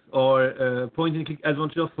Gex or point-and-click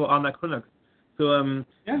adventures for Anachronox. So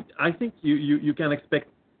I think you can expect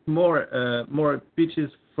more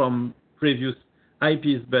pitches from previous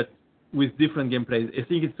IPs, but with different gameplays. I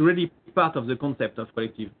think it's really part of the concept of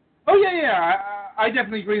collective. Oh yeah, I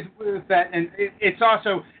definitely agree with that, and it's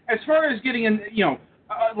also, as far as getting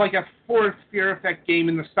like a fourth Fear Effect game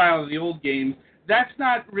in the style of the old games, that's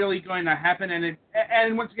not really going to happen, and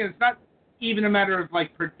once again, it's not even a matter of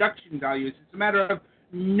like production values. It's a matter of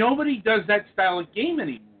nobody does that style of game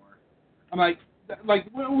anymore. I'm like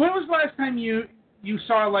when was the last time you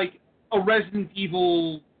saw like a Resident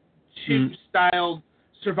Evil 2 styled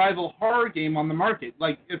survival horror game on the market,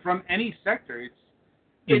 like from any sector?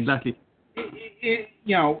 Exactly. I'm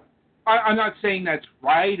not saying that's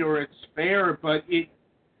right or it's fair, but it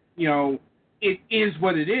is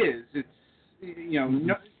what it is. It's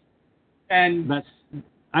and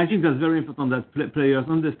I think that's very important that players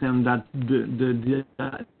understand that the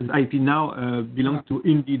IP now belongs to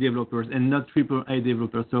indie developers and not AAA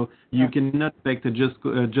developers. So you cannot expect a just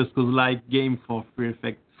cause-like game for Fear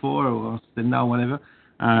Effect 4 or now whatever.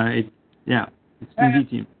 It's indie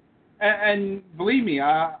team. And believe me,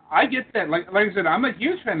 I get that. Like I said, I'm a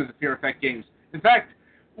huge fan of the Fear Effect games. In fact,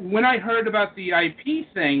 when I heard about the IP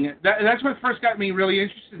thing, that's what first got me really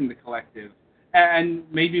interested in the collective. and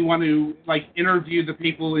made me want to like interview the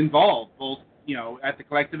people involved, both at the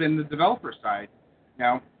collective and the developer side,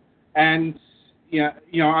 and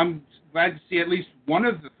I'm glad to see at least one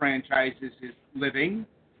of the franchises is living,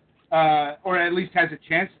 or at least has a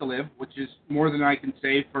chance to live, which is more than I can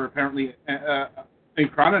say for apparently in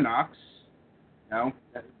Chrononauts.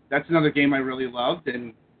 That's another game I really loved,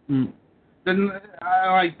 and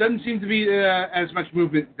doesn't seem to be as much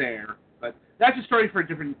movement there. But that's a story for a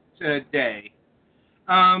different day.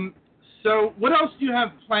 So what else do you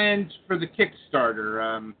have planned for the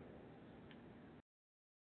Kickstarter?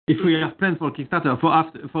 If we have plans for Kickstarter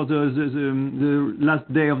for the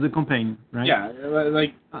last day of the campaign, right? Yeah,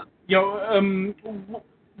 do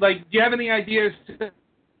you have any ideas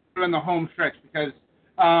on the home stretch? Because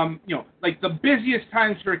the busiest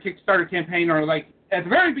times for a Kickstarter campaign are like at the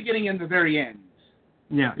very beginning and the very end.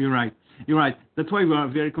 Yeah, you're right. That's why we are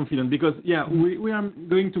very confident because we are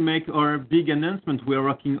going to make our big announcement we are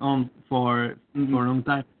working on for a long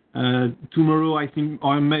time. Tomorrow, I think,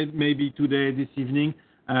 or maybe today, this evening.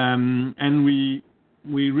 And we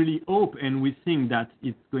really hope and we think that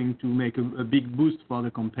it's going to make a big boost for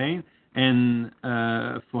the campaign and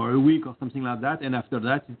for a week or something like that. And after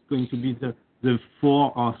that, it's going to be the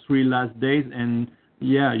 4 or 3 last days. And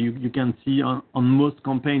you can see on most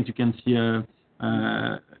campaigns you can see a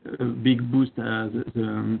big boost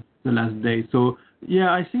the last day. So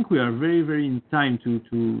I think we are very very in time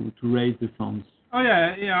to raise the funds. Oh,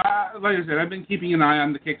 like I said, I've been keeping an eye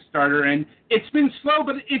on the Kickstarter, and it's been slow,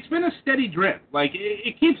 but it's been a steady drip. Like,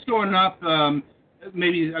 it keeps going up,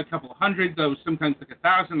 maybe a couple of hundred, though sometimes like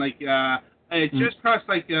 1,000. Like, it just crossed,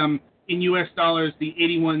 like, in U.S. dollars, the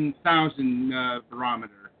 81,000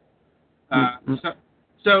 barometer.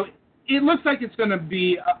 So it looks like it's going to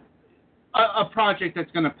be a project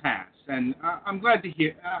that's going to pass, and I'm glad to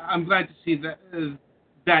see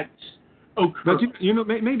that. But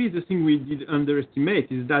maybe the thing we did underestimate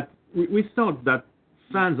is that we thought that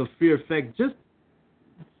fans of Fear Effect, just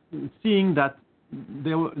seeing that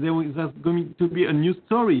there was going to be a new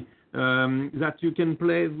story that you can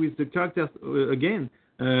play with the characters again,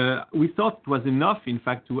 we thought it was enough, in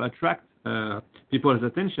fact, to attract people's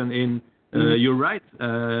attention. And you're right,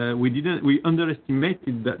 we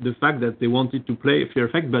underestimated the fact that they wanted to play Fear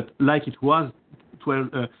Effect, but like it was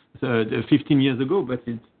 15 years ago, but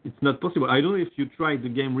it's not possible. I don't know if you tried the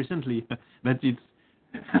game recently, but it's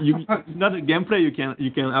not a gameplay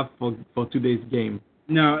you can have for today's game.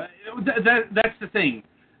 No, that's the thing.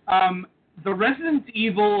 The Resident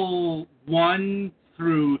Evil 1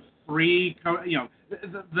 through 3,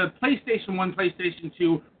 the PlayStation 1, PlayStation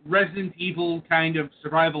 2, Resident Evil kind of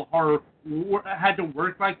survival horror had to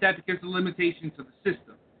work like that because of the limitations of the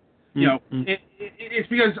system. It's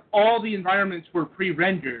because all the environments were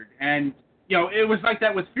pre-rendered, and it was like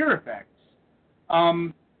that with Fear Effects.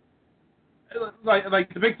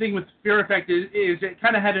 Like the big thing with Fear Effect is it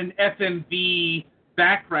kind of had an FMV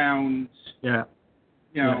background. Yeah,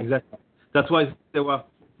 exactly. That's why there were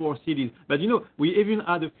 4 CDs. But we even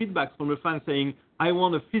had a feedback from a fan saying, "I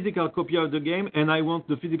want a physical copy of the game, and I want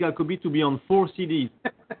the physical copy to be on 4 CDs."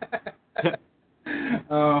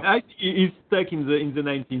 It's stuck in the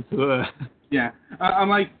 19th. So, I'm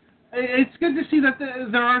like, it's good to see that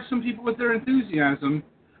there are some people with their enthusiasm.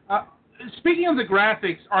 Speaking of the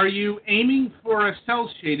graphics, are you aiming for a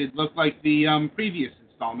cel-shaded look like the previous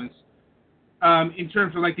installments in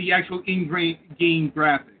terms of like the actual in-game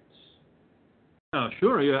graphics? Oh,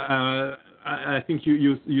 sure. Yeah. I think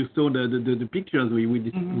you saw the pictures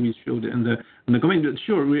we showed in the comment.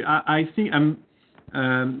 Sure. I think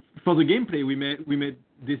for the gameplay we made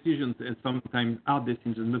decisions, and sometimes art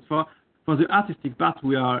decisions. But for the artistic part,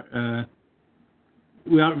 we are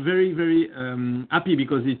very very happy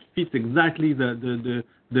because it fits exactly the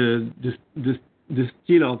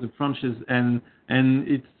style of the franchise, and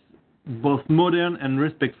it's both modern and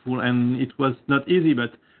respectful. And it was not easy,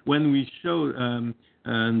 but when we showed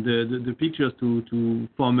the pictures to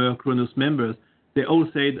former Kronos members, they all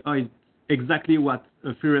said, "Oh, it's exactly what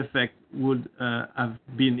a Fear Effect would have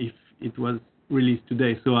been if it was released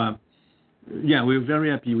today." So we're very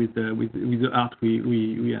happy with the art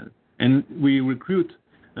we had, and we recruit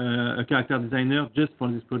a character designer just for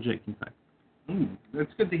this project. In fact,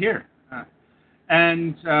 that's good to hear.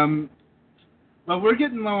 Well, we're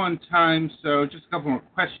getting low on time, so just a couple more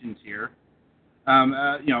questions here.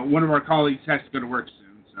 One of our colleagues has to go to work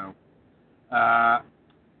soon, so.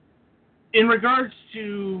 In regards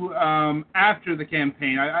to after the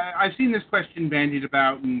campaign, I've seen this question bandied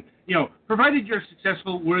about, and provided you're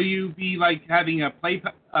successful, will you be like having a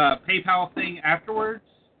PayPal thing afterwards?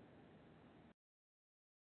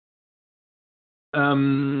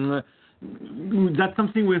 That's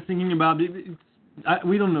something we're thinking about.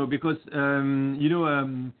 We don't know because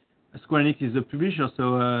Square Enix is a publisher,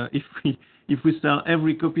 so if we sell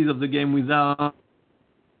every copy of the game without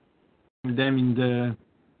them in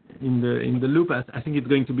the loop, I think it's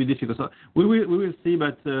going to be difficult. So we will see.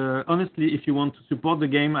 But honestly, if you want to support the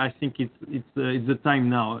game, I think it's the time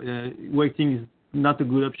now. Waiting is not a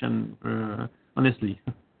good option, honestly.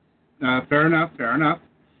 Fair enough.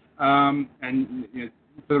 And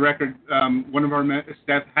for the record, one of our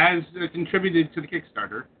staff has contributed to the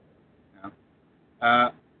Kickstarter.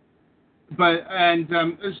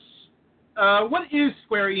 What is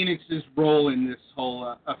Square Enix's role in this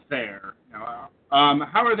whole affair?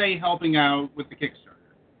 How are they helping out with the Kickstarter?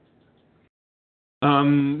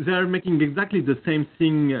 They're making exactly the same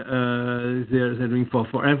thing they're doing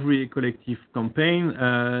for every collective campaign.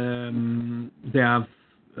 They have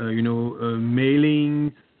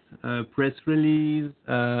mailings, press release,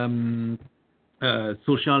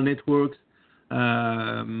 social networks.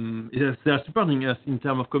 They're supporting us in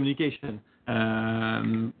terms of communication.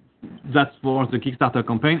 That's for the Kickstarter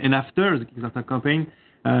campaign, and after the Kickstarter campaign,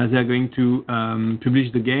 they're going to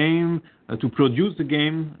publish the game, to produce the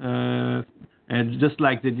game, and just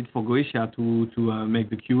like they did for Goetia, to make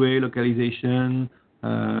the QA, localization,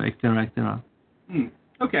 etc., etc.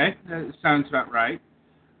 Okay, that sounds about right.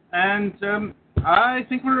 And I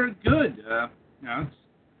think we're good.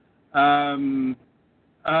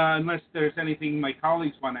 Unless there's anything my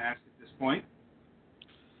colleagues want to ask at this point.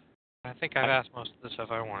 I think I've asked most of the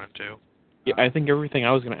stuff I wanted to. Yeah, I think everything I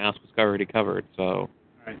was going to ask was already covered, so... All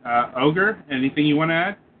right. Ogre, anything you want to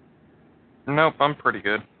add? Nope, I'm pretty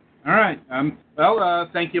good. All right.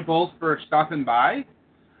 Thank you both for stopping by.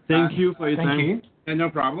 Thank you for your time. Thank you. Yeah, no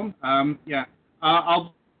problem.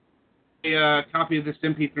 I'll a copy of this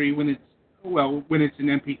MP3 when it's in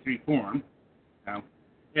MP3 form.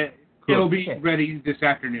 It'll be ready this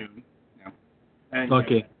afternoon. And,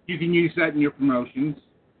 okay. You can use that in your promotions.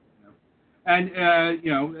 And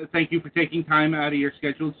thank you for taking time out of your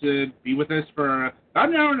schedule to be with us for about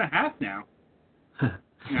an hour and a half now.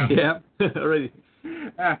 Yeah, already.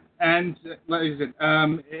 And like I said,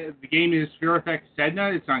 the game is Fear Effect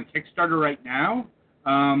Sedna. It's on Kickstarter right now.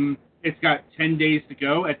 It's got 10 days to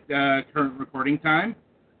go at current recording time.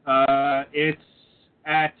 It's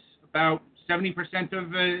at about 70%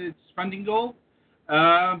 of its funding goal.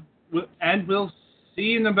 And we'll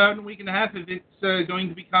see in about a week and a half if it's going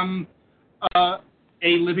to become a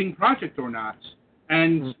living project or not.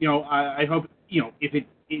 And, I hope, if it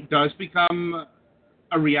does become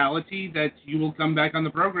a reality, that you will come back on the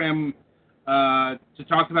program to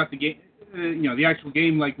talk about the game, the actual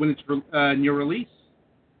game, like when it's near release.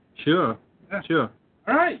 Sure. Yeah. Sure.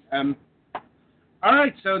 All right. All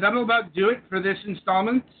right, so that'll about do it for this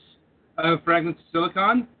installment of Fragments of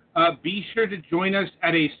Silicon. Be sure to join us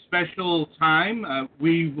at a special time.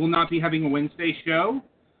 We will not be having a Wednesday show.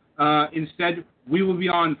 Instead, we will be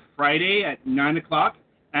on Friday at 9 o'clock,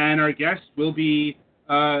 and our guest will be,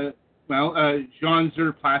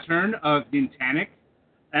 Jean-Zer Plassern of Nintanic,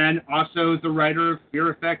 and also the writer of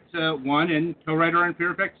Fear Effect 1 and co-writer on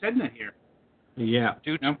Fear Effect Sedna here. Yeah.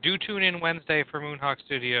 Do tune in Wednesday for Moonhawk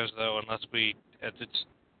Studios, though, unless we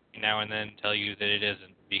now and then tell you that it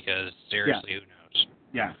isn't, because seriously, who knows?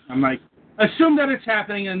 Yeah, I'm like, assume that it's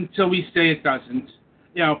happening until we say it doesn't.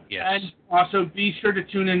 Yes. And also be sure to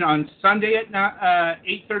tune in on Sunday at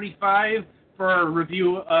 8:35 for a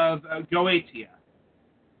review of Goetia.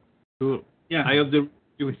 Cool. Yeah. I hope the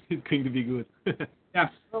review is going to be good. Yeah.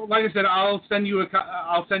 So, like I said, I'll send you a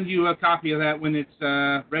copy of that when it's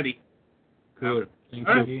ready. Cool. Thank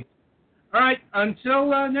you. All right. Until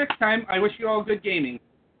next time, I wish you all good gaming.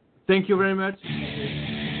 Thank you very much.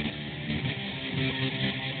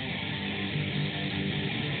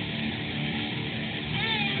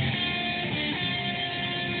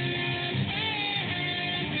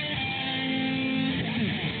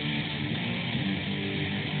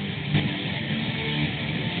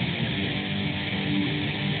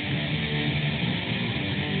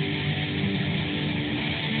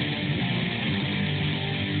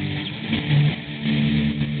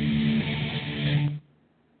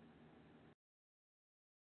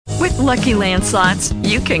 With Lucky Land Slots,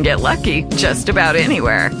 you can get lucky just about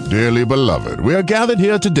anywhere. Dearly beloved, we are gathered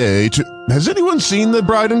here today to... Has anyone seen the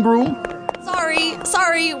bride and groom?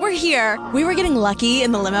 Sorry, we're here. We were getting lucky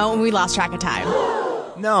in the limo and we lost track of time.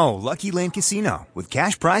 No, Lucky Land Casino, with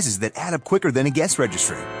cash prizes that add up quicker than a guest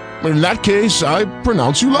registry. In that case, I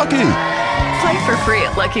pronounce you lucky. Play for free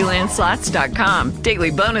at LuckyLandSlots.com.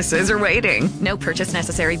 Daily bonuses are waiting. No purchase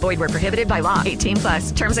necessary. Void where prohibited by law.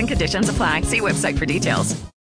 18+. Terms and conditions apply. See website for details.